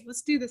like, okay,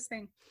 let's do this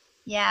thing.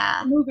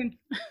 Yeah. We're moving.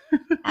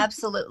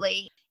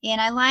 Absolutely.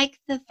 And I like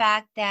the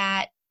fact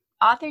that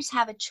authors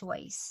have a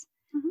choice.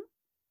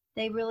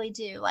 They really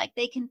do. Like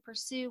they can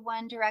pursue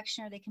one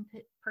direction, or they can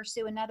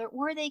pursue another,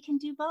 or they can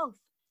do both.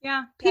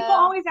 Yeah. People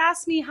always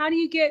ask me, how do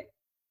you get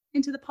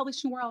into the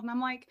publishing world? And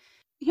I'm like,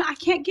 I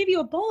can't give you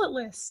a bullet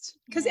list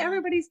because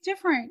everybody's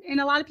different.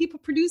 And a lot of people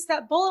produce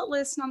that bullet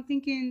list. And I'm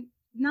thinking,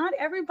 not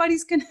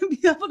everybody's going to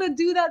be able to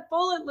do that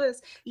bullet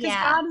list because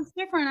God is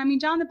different. I mean,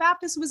 John the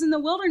Baptist was in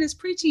the wilderness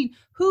preaching.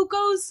 Who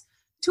goes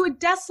to a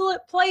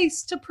desolate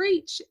place to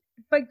preach?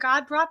 But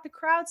God brought the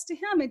crowds to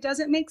him. It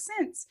doesn't make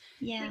sense.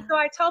 Yeah. And so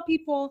I tell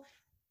people,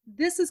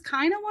 this is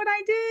kind of what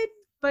I did,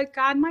 but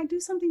God might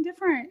do something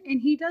different. And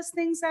he does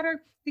things that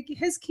are,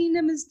 his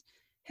kingdom is,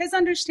 his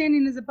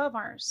understanding is above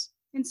ours.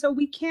 And so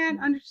we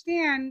can't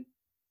understand.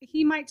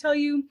 He might tell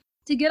you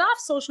to get off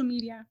social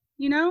media,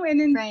 and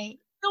then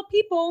still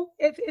people,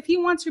 if he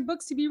wants your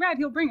books to be read,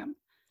 he'll bring them.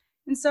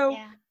 And so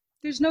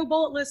there's no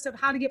bullet list of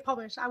how to get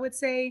published. I would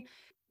say,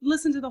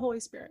 listen to the Holy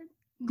Spirit.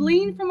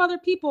 Glean from other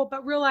people,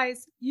 but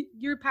realize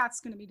your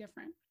path's going to be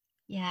different.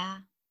 Yeah.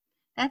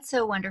 That's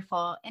so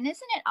wonderful. And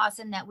isn't it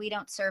awesome that we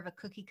don't serve a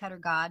cookie cutter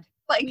God?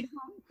 Like,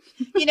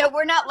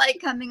 we're not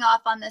like coming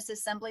off on this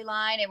assembly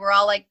line and we're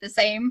all like the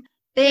same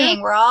thing.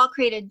 Yeah. We're all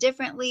created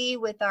differently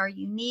with our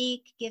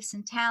unique gifts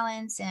and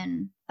talents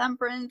and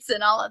thumbprints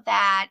and all of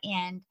that.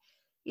 And,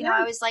 I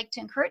always like to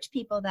encourage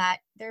people that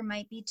there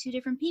might be two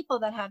different people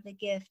that have the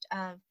gift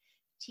of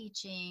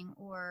teaching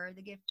or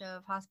the gift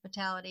of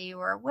hospitality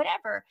or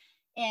whatever.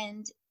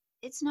 And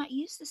it's not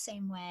used the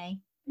same way.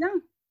 No.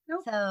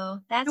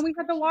 So that's, and we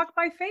have to walk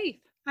by faith.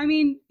 I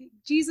mean,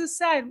 Jesus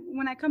said,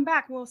 when I come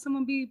back, will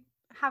someone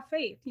have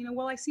faith?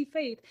 Will I see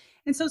faith?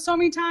 And so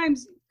many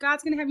times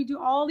God's going to have you do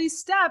all these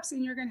steps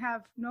and you're going to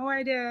have no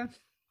idea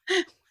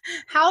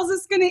how's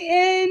this going to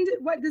end?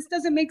 This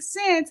doesn't make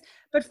sense.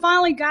 But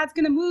finally God's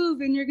going to move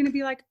and you're going to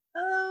be like,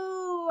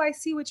 oh, I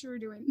see what you were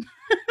doing.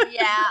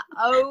 Yeah.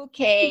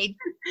 Okay.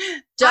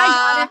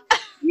 Duh.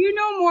 You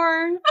know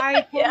more.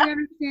 I totally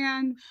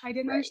understand. I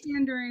didn't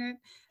understand during it,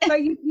 but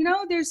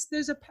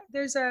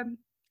there's a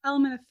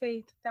element of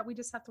faith that we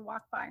just have to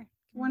walk by.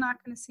 We're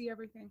not going to see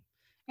everything,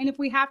 and if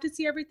we have to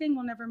see everything,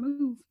 we'll never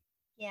move.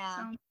 Yeah,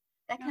 so,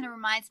 that kind of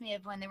reminds me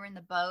of when they were in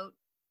the boat,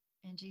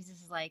 and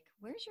Jesus is like,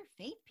 "Where's your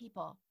faith,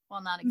 people?"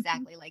 Well, not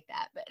exactly like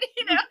that, but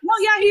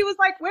Well, yeah, he was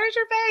like, "Where's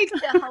your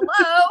faith?" Yeah,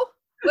 hello.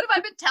 What have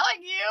I been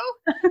telling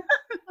you?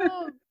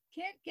 Oh,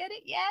 can't get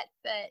it yet,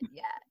 but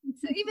yeah.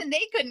 So even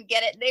they couldn't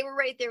get it. They were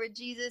right there with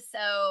Jesus.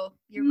 So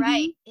you're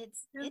right.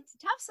 It's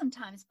tough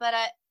sometimes, but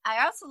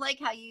I also like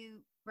how you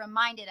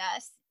reminded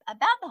us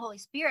about the Holy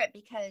Spirit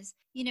because,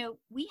 we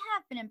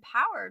have been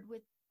empowered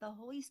with the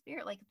Holy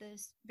Spirit, like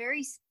this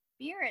very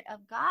Spirit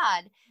of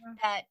God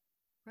that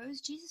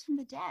rose Jesus from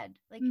the dead.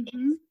 Like it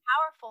is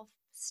powerful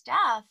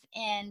stuff,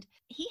 and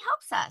he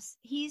helps us.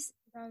 He's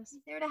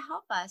there to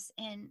help us,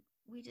 and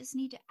we just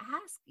need to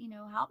ask,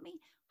 help me.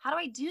 How do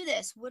I do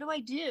this? What do I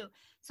do?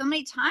 So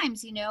many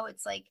times,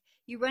 it's like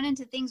you run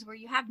into things where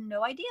you have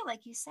no idea,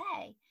 like you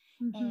say,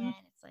 and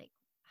it's like,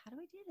 how do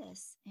I do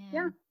this?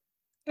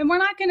 And we're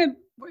not going to,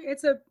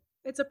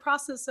 it's a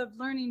process of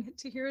learning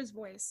to hear his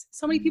voice.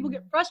 So many people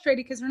get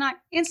frustrated because they're not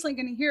instantly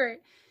going to hear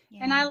it.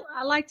 Yeah. And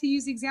I like to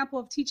use the example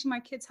of teaching my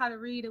kids how to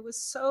read. It was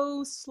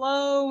so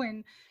slow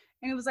and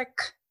it was like,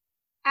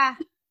 okay,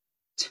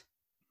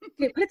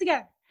 put it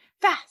together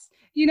fast,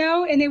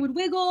 and they would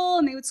wiggle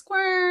and they would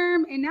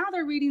squirm, and now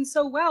they're reading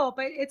so well.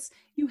 But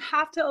you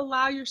have to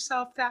allow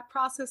yourself that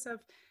process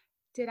of,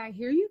 did I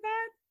hear you,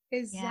 God?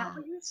 Is that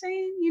what you're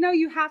saying?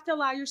 You have to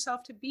allow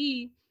yourself to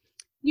be,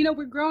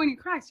 we're growing in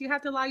Christ. You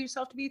have to allow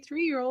yourself to be a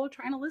 3-year-old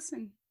trying to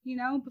listen,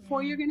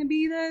 before you're going to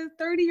be the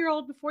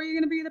 30-year-old, before you're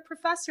going to be the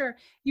professor.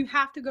 You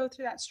have to go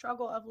through that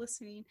struggle of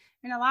listening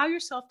and allow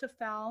yourself to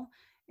fail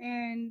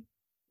and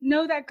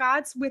know that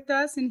God's with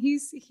us and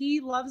he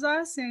loves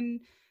us. And,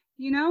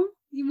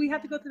 we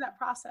have to go through that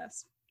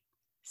process.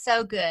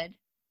 So good.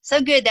 So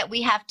good that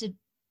we have to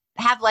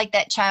have like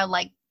that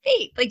childlike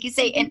faith, like you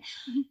say. And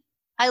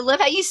I love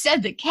how you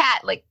said the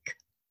cat, like,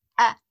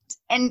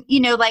 and,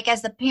 like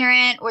as the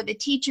parent or the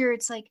teacher,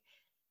 it's like,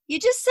 you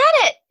just said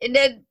it. And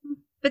then,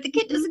 but the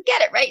kid doesn't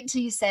get it, right?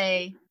 Until you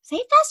say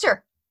it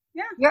faster.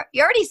 Yeah.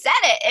 You already said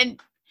it. And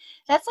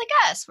that's like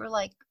us. We're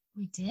like,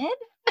 we did?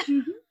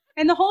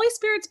 And the Holy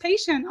Spirit's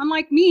patient.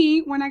 Unlike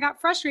me, when I got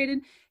frustrated,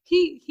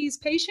 he's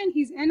patient.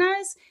 He's in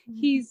us.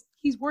 He's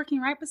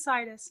working right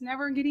beside us,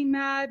 never getting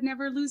mad,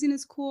 never losing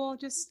his cool,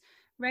 just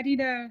ready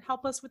to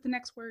help us with the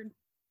next word.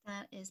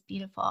 That is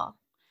beautiful.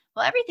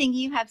 Well, everything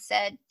you have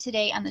said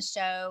today on the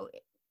show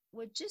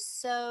was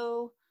just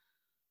so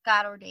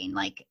God ordained.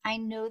 Like, I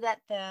know that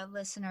the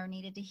listener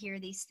needed to hear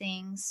these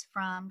things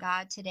from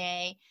God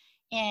today.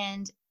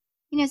 And,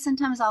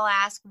 sometimes I'll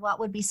ask, what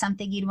would be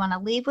something you'd want to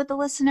leave with the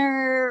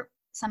listener?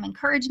 Some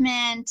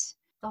encouragement.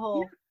 The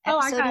whole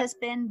episode has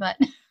been, but.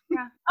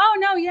 Yeah. Oh,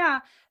 no. Yeah.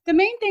 The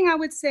main thing I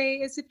would say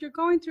is if you're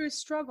going through a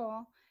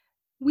struggle,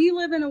 we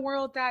live in a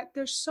world that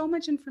there's so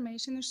much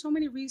information, there's so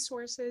many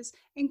resources,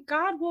 and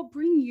God will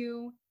bring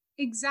you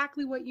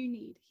exactly what you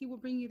need. He will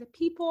bring you the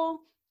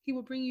people. He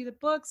will bring you the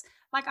books.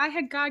 Like I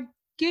had God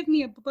give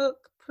me a book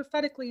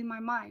prophetically in my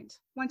mind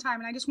one time,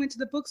 and I just went to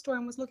the bookstore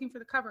and was looking for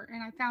the cover,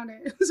 and I found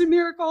it. It was a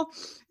miracle,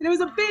 and it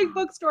was a big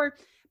bookstore.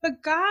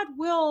 But God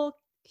will,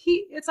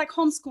 it's like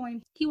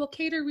homeschooling. He will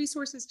cater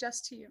resources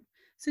just to you.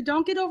 So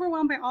don't get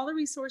overwhelmed by all the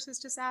resources.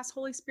 Just ask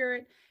Holy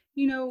Spirit,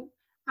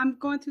 I'm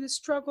going through the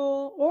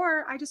struggle,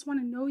 or I just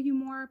want to know you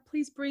more.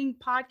 Please bring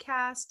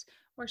podcasts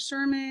or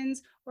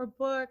sermons or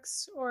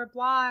books or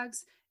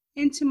blogs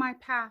into my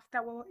path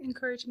that will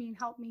encourage me and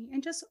help me.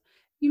 And just,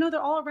 they're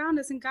all around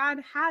us, and God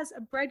has a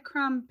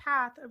breadcrumb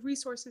path of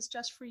resources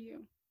just for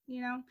you,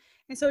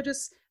 And so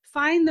just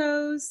find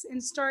those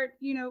and start,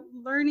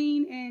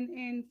 learning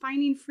and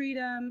finding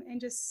freedom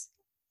and just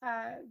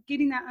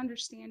getting that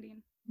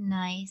understanding.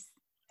 Nice.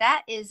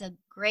 That is a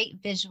great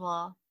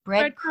visual.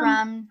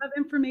 Breadcrumb of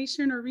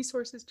information or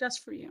resources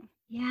just for you.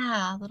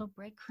 Yeah, a little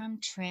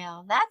breadcrumb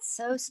trail. That's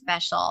so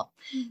special.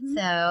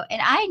 So,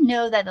 and I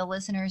know that the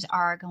listeners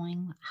are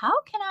going, how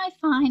can I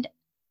find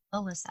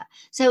Alisa?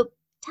 So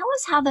tell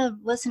us how the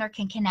listener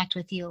can connect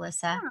with you,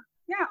 Alisa.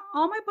 Yeah.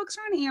 All my books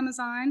are on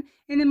Amazon.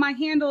 And then my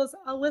handle is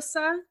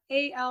Alisa,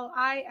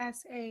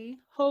 Alisa,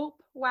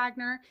 Hope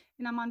Wagner.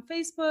 And I'm on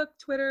Facebook,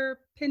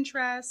 Twitter,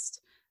 Pinterest.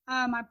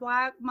 My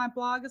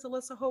blog is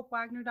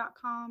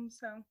alisahopewagner.com.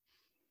 So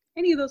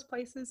any of those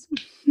places.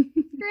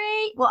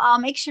 Great. Well, I'll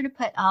make sure to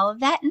put all of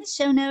that in the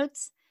show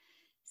notes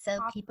so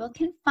people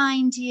can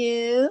find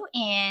you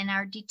and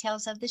our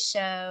details of the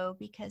show,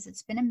 because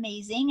it's been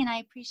amazing. And I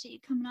appreciate you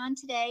coming on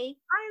today.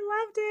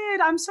 I loved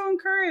it. I'm so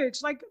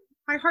encouraged. Like,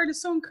 my heart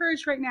is so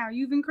encouraged right now.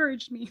 You've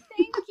encouraged me.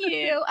 Thank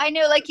you. I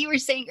know, like you were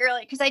saying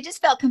earlier, because I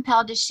just felt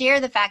compelled to share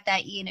the fact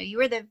that, you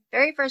were the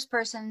very first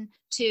person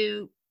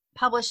to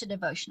publish a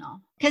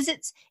devotional, because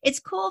it's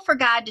cool for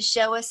God to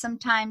show us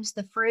sometimes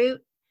the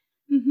fruit.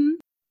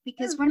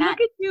 Because we're not.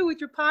 Look at you with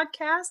your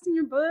podcast and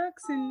your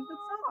books, and it's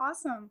so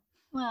awesome.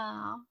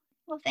 Wow.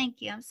 Well, thank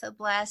you. I'm so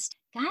blessed.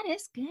 God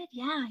is good.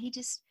 Yeah. He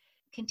just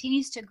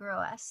continues to grow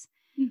us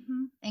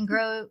and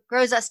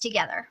grows us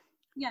together.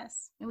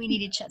 Yes. And we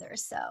need each other.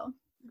 So.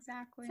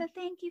 Exactly. So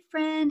thank you,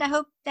 friend. I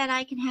hope that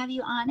I can have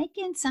you on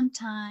again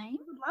sometime.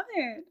 I would love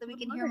it. So we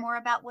can hear more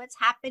about what's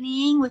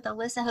happening with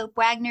Alisa Hope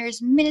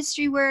Wagner's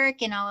ministry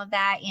work and all of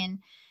that. And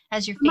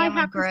as your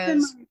family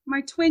grows.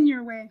 My twin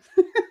your way.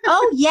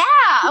 Oh, yeah.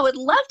 I would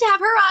love to have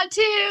her on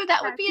too.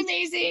 That would be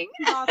amazing.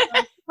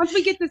 Awesome. Once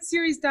we get this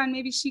series done,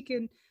 maybe she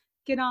can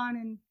get on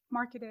and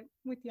market it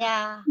with you.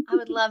 Yeah, I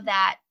would love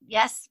that.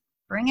 Yes.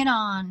 Bring it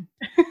on.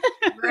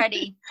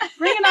 Ready.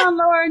 Bring it on,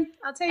 Lord.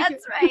 I'll take it.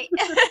 That's right.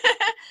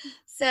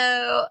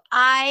 So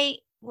I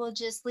we'll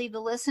just leave the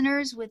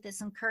listeners with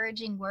this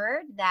encouraging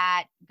word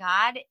that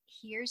God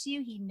hears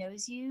you, He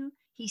knows you,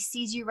 He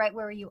sees you right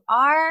where you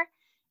are,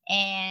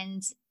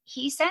 and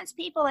He sends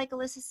people, like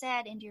Alisa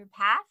said, into your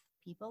path,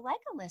 people like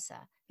Alisa,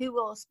 who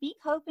will speak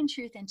hope and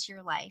truth into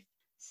your life.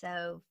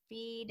 So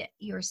feed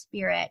your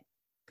spirit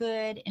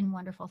good and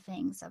wonderful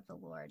things of the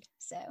Lord.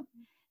 So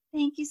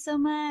thank you so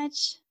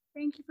much.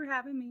 Thank you for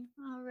having me.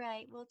 All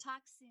right, we'll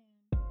talk soon.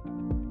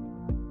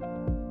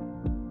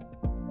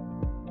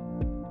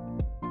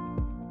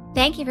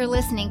 Thank you for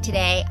listening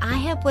today. I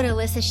hope what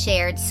Alisa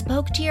shared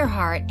spoke to your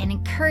heart and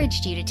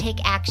encouraged you to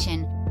take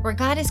action where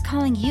God is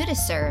calling you to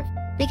serve.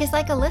 Because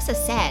like Alisa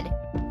said,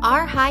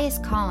 our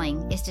highest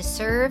calling is to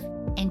serve,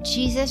 and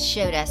Jesus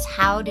showed us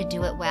how to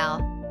do it well.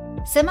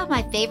 Some of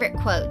my favorite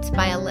quotes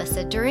by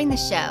Alisa during the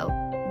show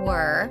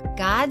were,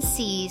 God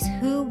sees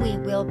who we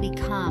will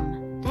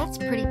become. That's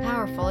pretty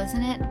powerful,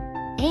 isn't it?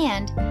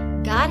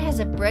 And God has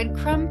a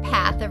breadcrumb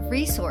path of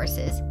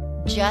resources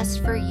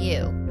just for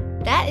you.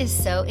 That is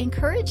so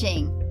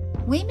encouraging.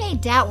 We may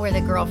doubt we're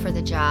the girl for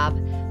the job,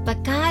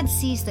 but God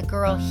sees the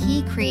girl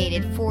He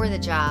created for the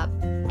job,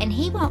 and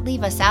He won't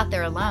leave us out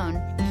there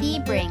alone. He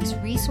brings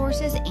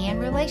resources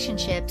and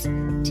relationships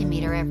to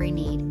meet our every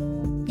need.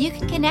 You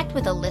can connect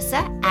with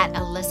Alisa at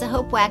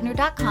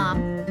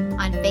alisahopewagner.com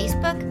on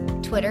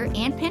Facebook, Twitter,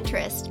 and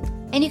Pinterest.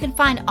 And you can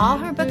find all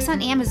her books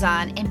on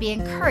Amazon and be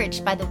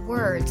encouraged by the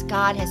words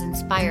God has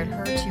inspired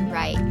her to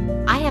write.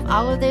 I have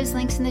all of those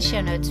links in the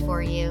show notes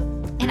for you.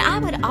 And I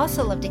would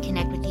also love to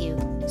connect with you.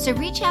 So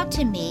reach out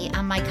to me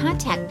on my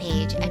contact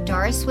page at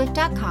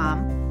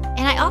doraswift.com.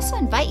 And I also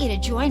invite you to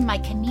join my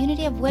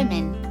community of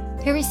women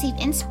who receive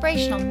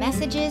inspirational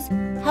messages,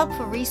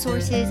 helpful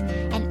resources,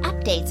 and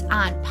updates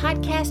on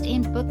podcast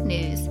and book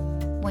news.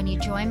 When you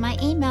join my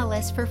email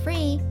list for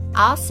free,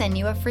 I'll send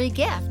you a free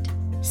gift.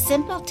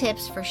 Simple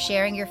tips for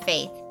sharing your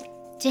faith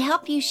to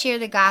help you share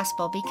the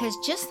gospel, because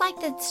just like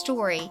the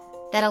story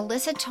that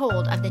Alisa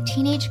told of the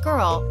teenage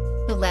girl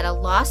who led a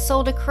lost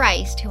soul to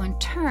Christ, who in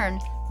turn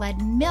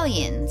led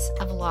millions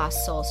of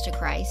lost souls to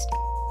Christ,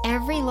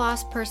 every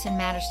lost person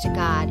matters to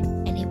God,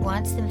 and He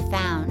wants them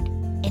found,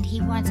 and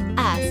He wants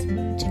us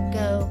to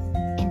go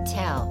and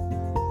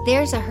tell.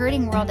 There's a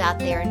hurting world out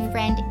there, and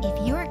friend,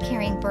 if you are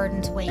carrying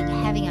burdens weighing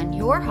heavy on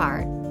your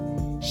heart,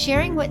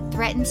 sharing what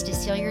threatens to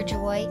steal your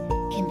joy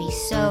can be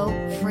so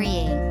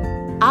freeing.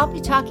 I'll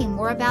be talking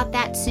more about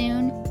that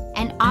soon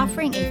and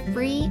offering a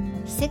free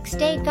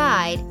 6-day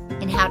guide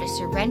in how to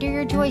surrender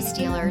your joy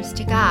stealers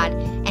to God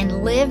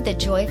and live the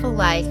joyful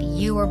life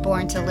you were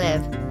born to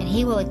live, and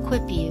He will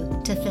equip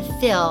you to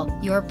fulfill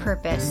your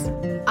purpose.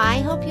 I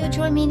hope you'll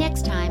join me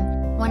next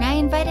time when I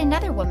invite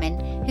another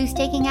woman who's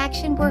taking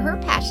action where her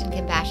passion,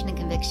 compassion, and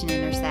conviction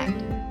intersect.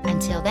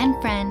 Until then,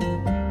 friend,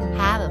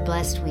 have a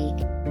blessed week,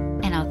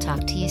 and I'll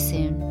talk to you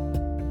soon.